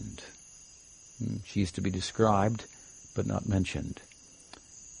mentioned. She is to be described, but not mentioned.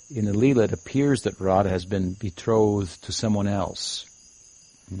 In the Leela, it appears that Radha has been betrothed to someone else.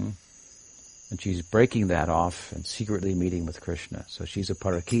 And she's breaking that off and secretly meeting with Krishna. So she's a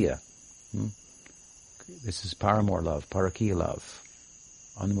Parakiya. This is paramour love, Parakiya love,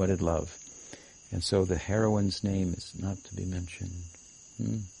 unwedded love. And so the heroine's name is not to be mentioned.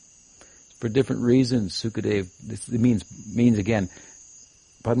 For different reasons, Sukadeva, this means again,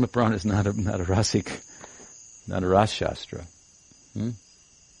 Padma Purana is not a rasic, not a Ras Shastra.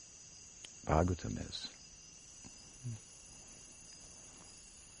 Bhagavatam is.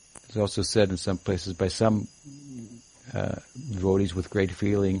 It's also said in some places by some devotees with great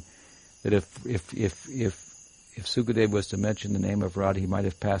feeling that if Sukadeva was to mention the name of Radha, he might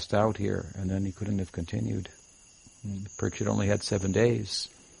have passed out here, and then he couldn't have continued. Parikshit only had 7 days,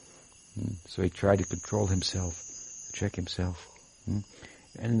 so he tried to control himself, to check himself. And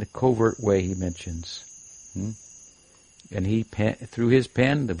in the covert way he mentions. And he, through his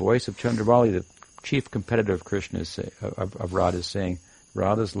pen, the voice of Chandravali, the chief competitor of Krishna, of Radha, is saying,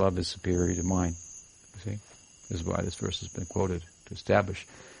 Radha's love is superior to mine. You see? This is why this verse has been quoted, to establish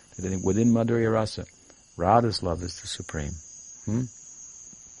that within Madhurya Rasa, Radha's love is the supreme.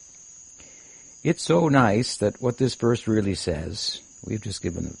 It's so nice that what this verse really says, we've just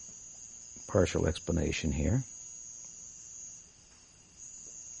given a partial explanation here.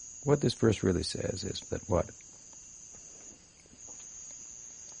 What this verse really says is that what?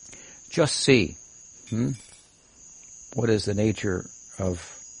 Just see. What is the nature of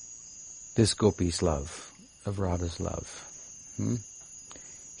this gopi's love, of Radha's love?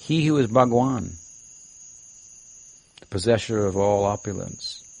 He who is Bhagwan, the possessor of all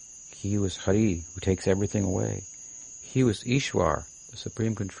opulence. He who is Hari, who takes everything away. He who is Ishwar, the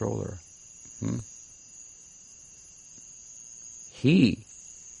supreme controller. He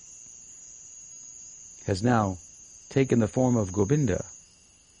has now taken the form of Govinda.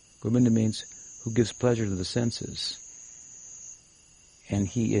 Govinda means who gives pleasure to the senses. And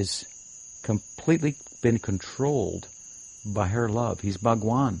he is completely been controlled by her love. He's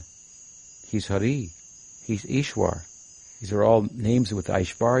Bhagwan. He's Hari. He's Ishwar. These are all names with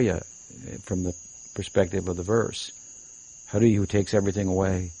Aishvarya from the perspective of the verse. Hari, who takes everything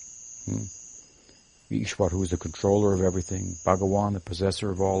away. Ishwar, who is the controller of everything. Bhagawan, the possessor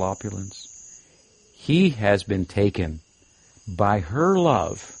of all opulence. He has been taken by her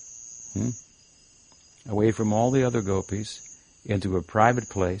love away from all the other gopis into a private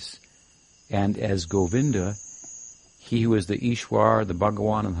place, and as Govinda, he who is the Ishwar, the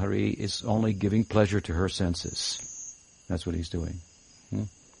Bhagawan and Hari, is only giving pleasure to her senses. That's what he's doing.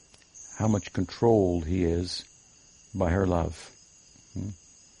 How much controlled he is by her love.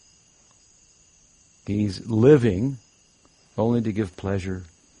 He's living only to give pleasure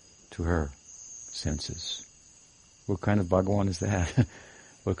to her senses. What kind of Bhagawan is that?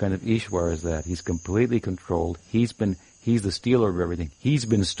 What kind of Ishwar is that? He's completely controlled. He's the stealer of everything. He's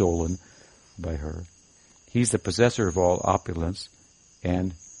been stolen by her. He's the possessor of all opulence,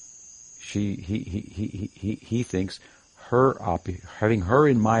 and he thinks having her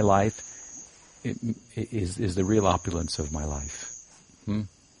in my life is the real opulence of my life.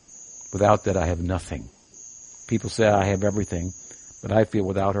 Without that, I have nothing. People say I have everything, but I feel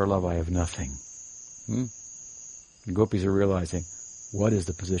without her love, I have nothing. The gopis are realizing, what is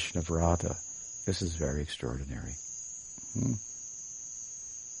the position of Radha? This is very extraordinary.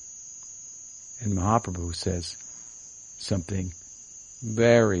 And Mahaprabhu says something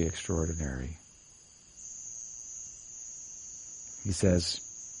very extraordinary. He says,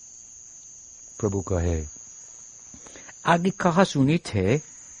 Prabhu kahe, Agi kaha sunite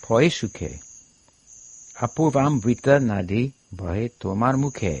phoye sukhe, apurvam vrita nadi bahe tomar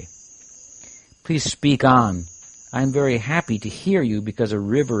mukhe. Please speak on. I am very happy to hear you because a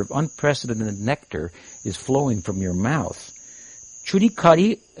river of unprecedented nectar is flowing from your mouth.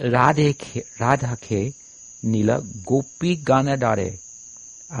 Churikari radhake nila gopi ganadare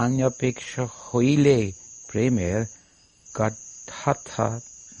anyapeksha hoile premer gadhatha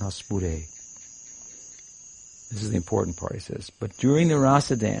naspure. This is the important part, he says. But during the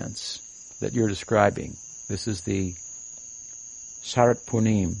rasa dance that you're describing, this is the Sarat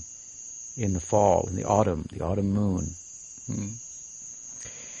Purnim, in the fall, in the autumn moon.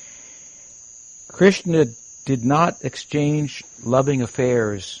 Krishna did not exchange loving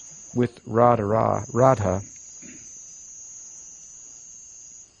affairs with Radha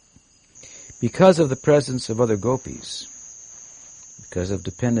because of the presence of other gopis, because of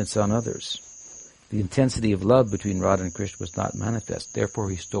dependence on others. The intensity of love between Radha and Krishna was not manifest, therefore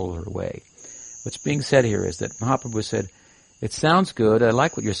he stole her away. What's being said here is that Mahaprabhu said, it sounds good, I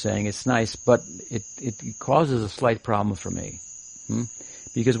like what you're saying, it's nice, but it causes a slight problem for me.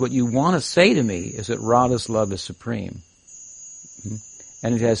 Because what you want to say to me is that Radha's love is supreme.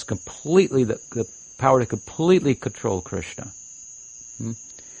 And it has completely the power to completely control Krishna.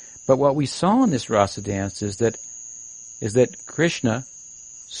 But what we saw in this rasa dance is that Krishna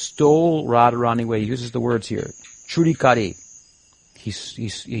stole Radharani away. He uses the words here. Churikari.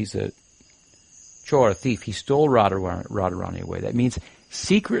 He's a chor, a thief. He stole Radharani away. That means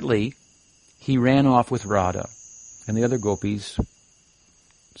secretly he ran off with Radha, and the other gopis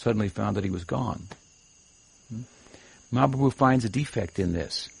suddenly found that he was gone. Mahaprabhu finds a defect in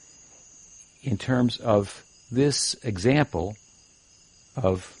this, in terms of this example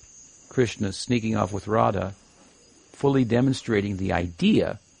of Krishna sneaking off with Radha, fully demonstrating the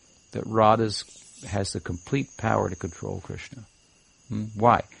idea that Radha has the complete power to control Krishna.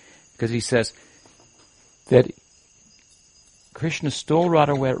 Why? Because he says that Krishna stole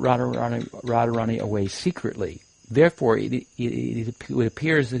Radharani away secretly. Therefore, it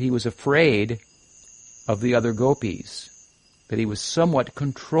appears that he was afraid of the other gopis, that he was somewhat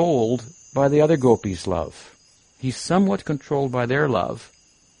controlled by the other gopis' love. He's somewhat controlled by their love,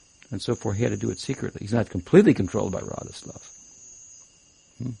 and so forth he had to do it secretly. He's not completely controlled by Radha's love.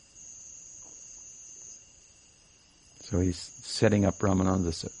 So he's setting up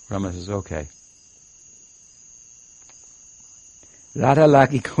Ramananda. Ramananda says, okay. Radha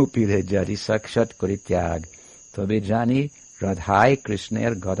laki gopi re jari sakshat korityag tobe jani radhai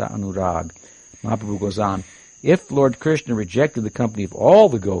krishner gada anurag. Mahaprabhu goes on, if Lord Krishna rejected the company of all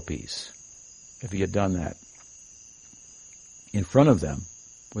the gopis, if he had done that in front of them,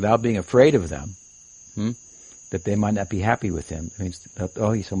 without being afraid of them, that they might not be happy with him, it means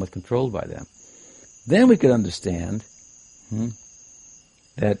that, he's somewhat controlled by them, then we could understand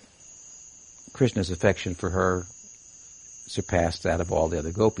that Krishna's affection for her surpassed that of all the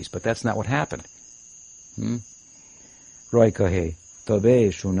other gopis. But that's not what happened. Roy kahe,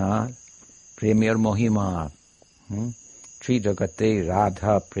 tobe shuna premer mohima, tri jagate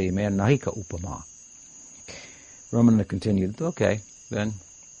radha premer nahika upama. Ramananda continued, okay, then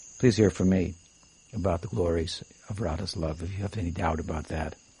please hear from me. about the glories of Radha's love, if you have any doubt about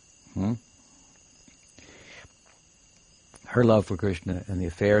that. Her love for Krishna and the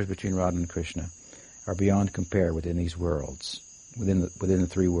affairs between Radha and Krishna are beyond compare within these worlds, within the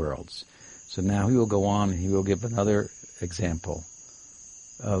three worlds. So now he will go on and he will give another example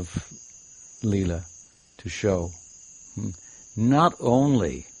of Leela to show not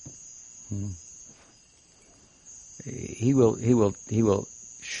only he will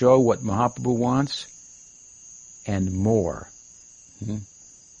show what Mahaprabhu wants and more.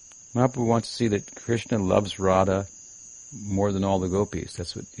 Mahaprabhu wants to see that Krishna loves Radha more than all the gopis.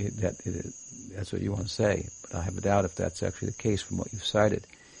 That's what you want to say. But I have a doubt if that's actually the case from what you've cited.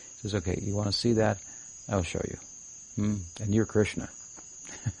 He says, okay, you want to see that? I'll show you. And you're Krishna.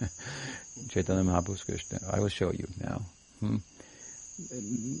 Chaitanya Mahaprabhu's Krishna. I will show you now.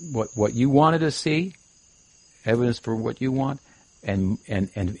 What you wanted to see, evidence for what you want, and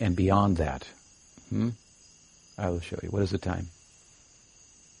beyond that. I will show you. What is the time?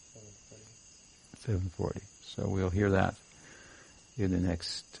 7:40. So we'll hear that in the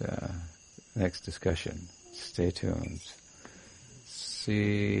next discussion. Stay tuned.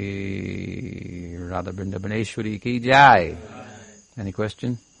 See Radha Vrindavaneshwari ki jai. Any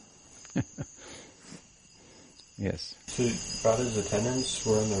question? Yes. So Radha's attendants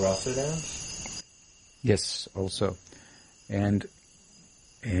were in the Rasa dance? Yes, also. And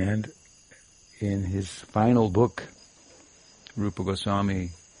in his final book, Rupa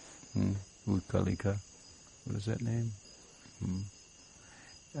Goswami, Utkalika, what is that name?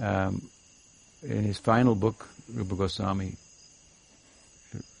 In his final book, Rupa Goswami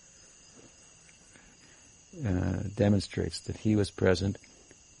demonstrates that he was present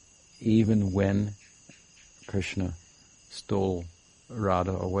even when Krishna stole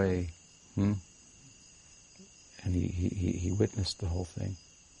Radha away. And he witnessed the whole thing.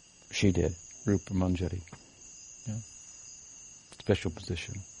 She did. Rupa Manjari. Yeah. Special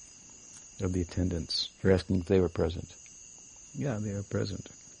position of the attendants. You're asking if they were present. Yeah, they were present.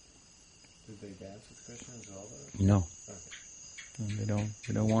 Did they dance with Krishna as well? No. Okay.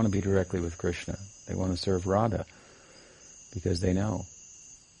 They don't want to be directly with Krishna. They want to serve Radha because they know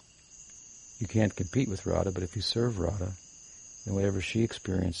you can't compete with Radha, but if you serve Radha, then whatever she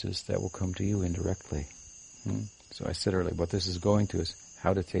experiences, that will come to you indirectly. So I said earlier, what this is going to is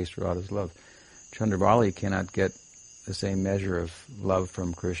how to taste Radha's love. Chandravali cannot get the same measure of love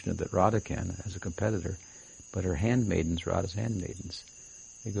from Krishna that Radha can as a competitor, but her handmaidens, Radha's handmaidens,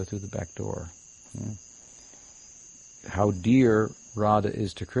 they go through the back door. How dear Radha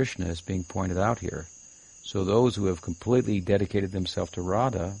is to Krishna is being pointed out here. So those who have completely dedicated themselves to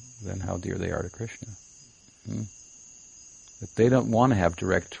Radha, then how dear they are to Krishna. But they don't want to have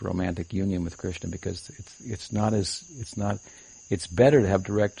direct romantic union with Krishna because it's better to have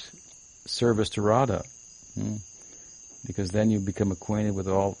direct service to Radha. Because then you become acquainted with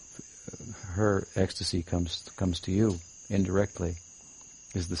all her ecstasy comes to you indirectly.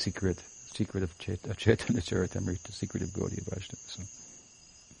 Is the secret of Chaitanya Charitamrita, the secret of Gaudiya Vaishnava. So,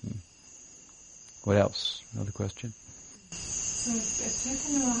 what else? Another question? So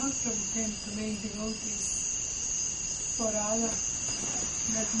Chaitanya Mahaprabhu came to make devotees for Radha.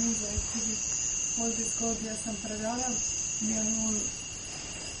 That means actually all this Gaudiya Sampradaya,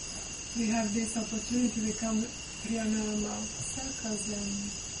 we have this opportunity to become Priyanama Sakas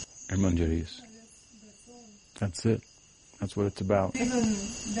and Manjaris. That's all. That's it. That's what it's about. Even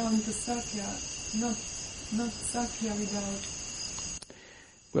down to Sakya, not Sakya without.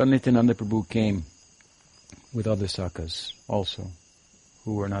 Well, Nityananda Prabhu came with other sakas also,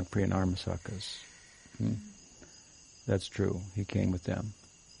 who were not Priyanarma sakas. That's true. He came with them,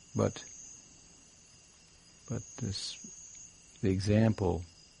 but the example.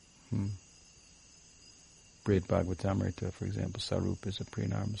 Brihad Bhagavatamrita, for example, Sarup is a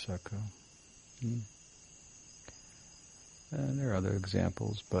Priyanarma saka. And there are other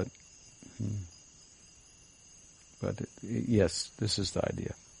examples, but yes, this is the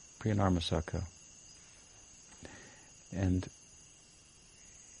idea. Priyanarma saka. And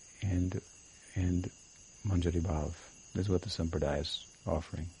Manjari Bhav is what the Sampradaya is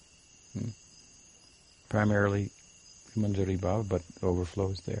offering. Primarily Manjari Bhav, but overflow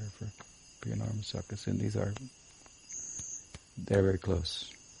is there for Priyanarma sakas, and they're very close.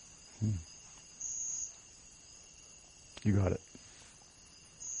 You got it.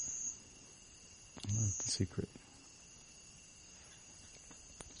 That's the secret.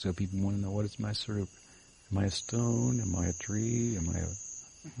 So people want to know, what is my sarup? Am I a stone? Am I a tree? Am I a...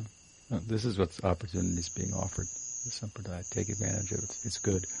 No, this is what opportunities being offered. The Sampradaya. Take advantage of it. It's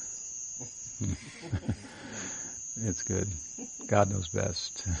good. It's good. God knows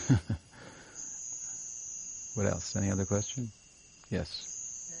best. What else? Any other question? Yes.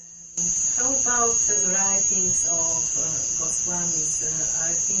 How about the writings of Goswamis?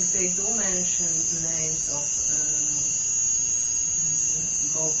 I think they do mention names of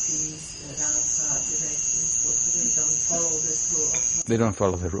gopis, Radha directly, so they don't follow this rule. They don't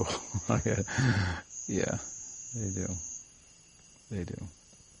follow the rule. Yeah, they do. They do.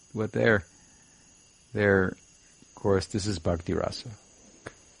 What they're, of course, this is Bhakti Rasa.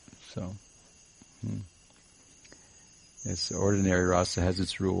 So, it's ordinary rasa has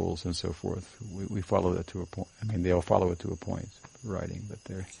its rules and so forth. We follow it to a point. I mean, they'll follow it to a point, writing, but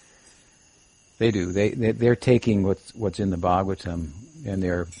they're taking what's in the Bhagavatam, and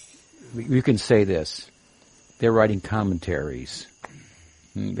you can say this, they're writing commentaries.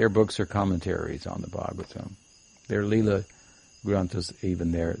 Their books are commentaries on the Bhagavatam. Their Leela Granthas,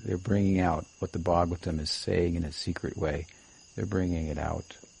 even they're bringing out what the Bhagavatam is saying in a secret way. They're bringing it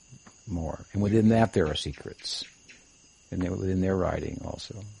out more. And within that there are secrets. And within their writing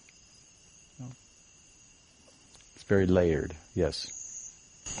also. It's very layered, yes.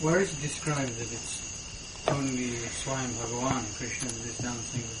 Where is it described that it's only Swayam Bhagavan, Krishna, that is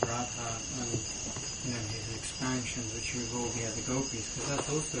dancing with Radha, and his expansions which revolve the other gopis? Because that's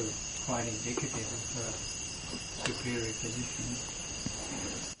also quite indicative of superior position.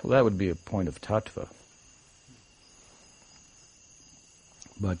 Well, that would be a point of tattva.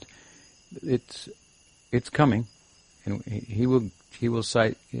 But it's coming. And he will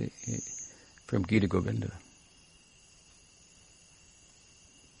cite from Gita Govinda.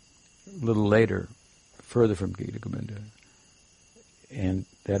 A little later, further from Gita Govinda. And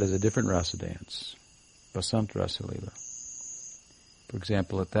that is a different rasa dance. Basant Rasa Leela. For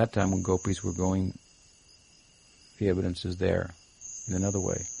example, at that time when gopis were going, the evidence is there in another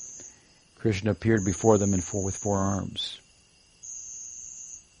way. Krishna appeared before them with 4 arms.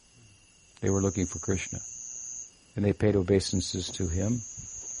 They were looking for Krishna. And they paid obeisances to him,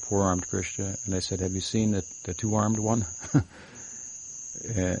 4-armed Krishna, and they said, have you seen the 2-armed one?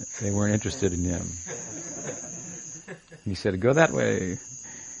 They weren't interested in him. And he said, go that way.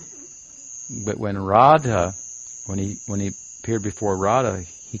 But when Radha, when he appeared before Radha,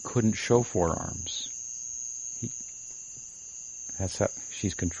 he couldn't show 4 arms. That's how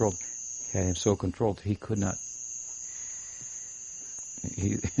she's controlled. He had him so controlled, he could not.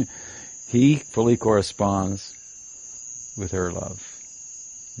 He fully corresponds with her love.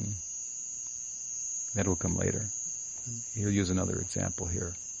 That will come later. He'll use another example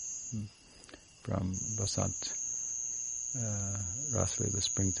here from Vasant Rasa Leela,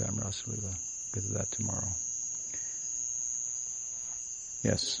 springtime Rasa Leela. Get to that tomorrow.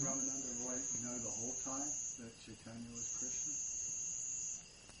 Yes? Does Ramananda know the whole time that Chaitanya was Krishna?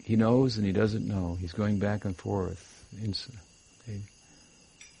 He knows and he doesn't know. He's going back and forth.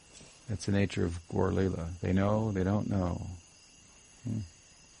 That's the nature of Gaur Leela. They know, they don't know.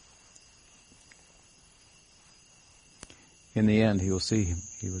 In the end, he will see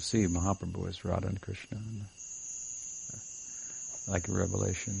Mahaprabhu as Radha and Krishna, like a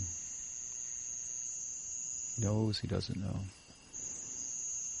revelation. He knows, he doesn't know.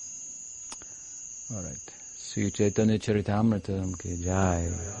 All right. Sri Chaitanya Charitamrita ki jai.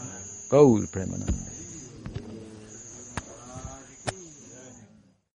 Gaur Premanand.